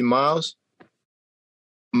 Let's see, Miles.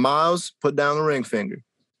 Miles, put down the ring finger.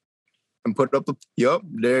 And put up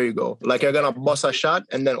there you go. Like you're gonna bust a shot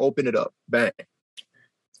and then open it up. Bang.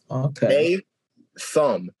 Okay. May,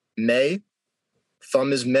 thumb. May.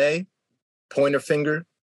 Thumb is May. Pointer finger.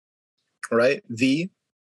 Right? V.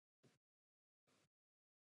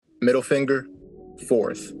 Middle finger.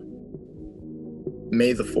 4th.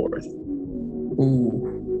 May the 4th.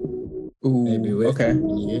 Ooh. Okay.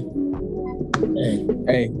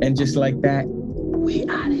 Hey, and just like that, we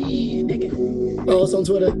out of here, nigga. Oh, it's on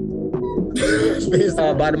Twitter.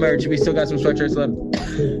 Buy the merch. We still got some sweatshirts left.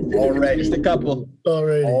 Already. Just a couple.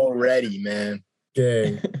 Already, man.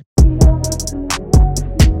 Okay.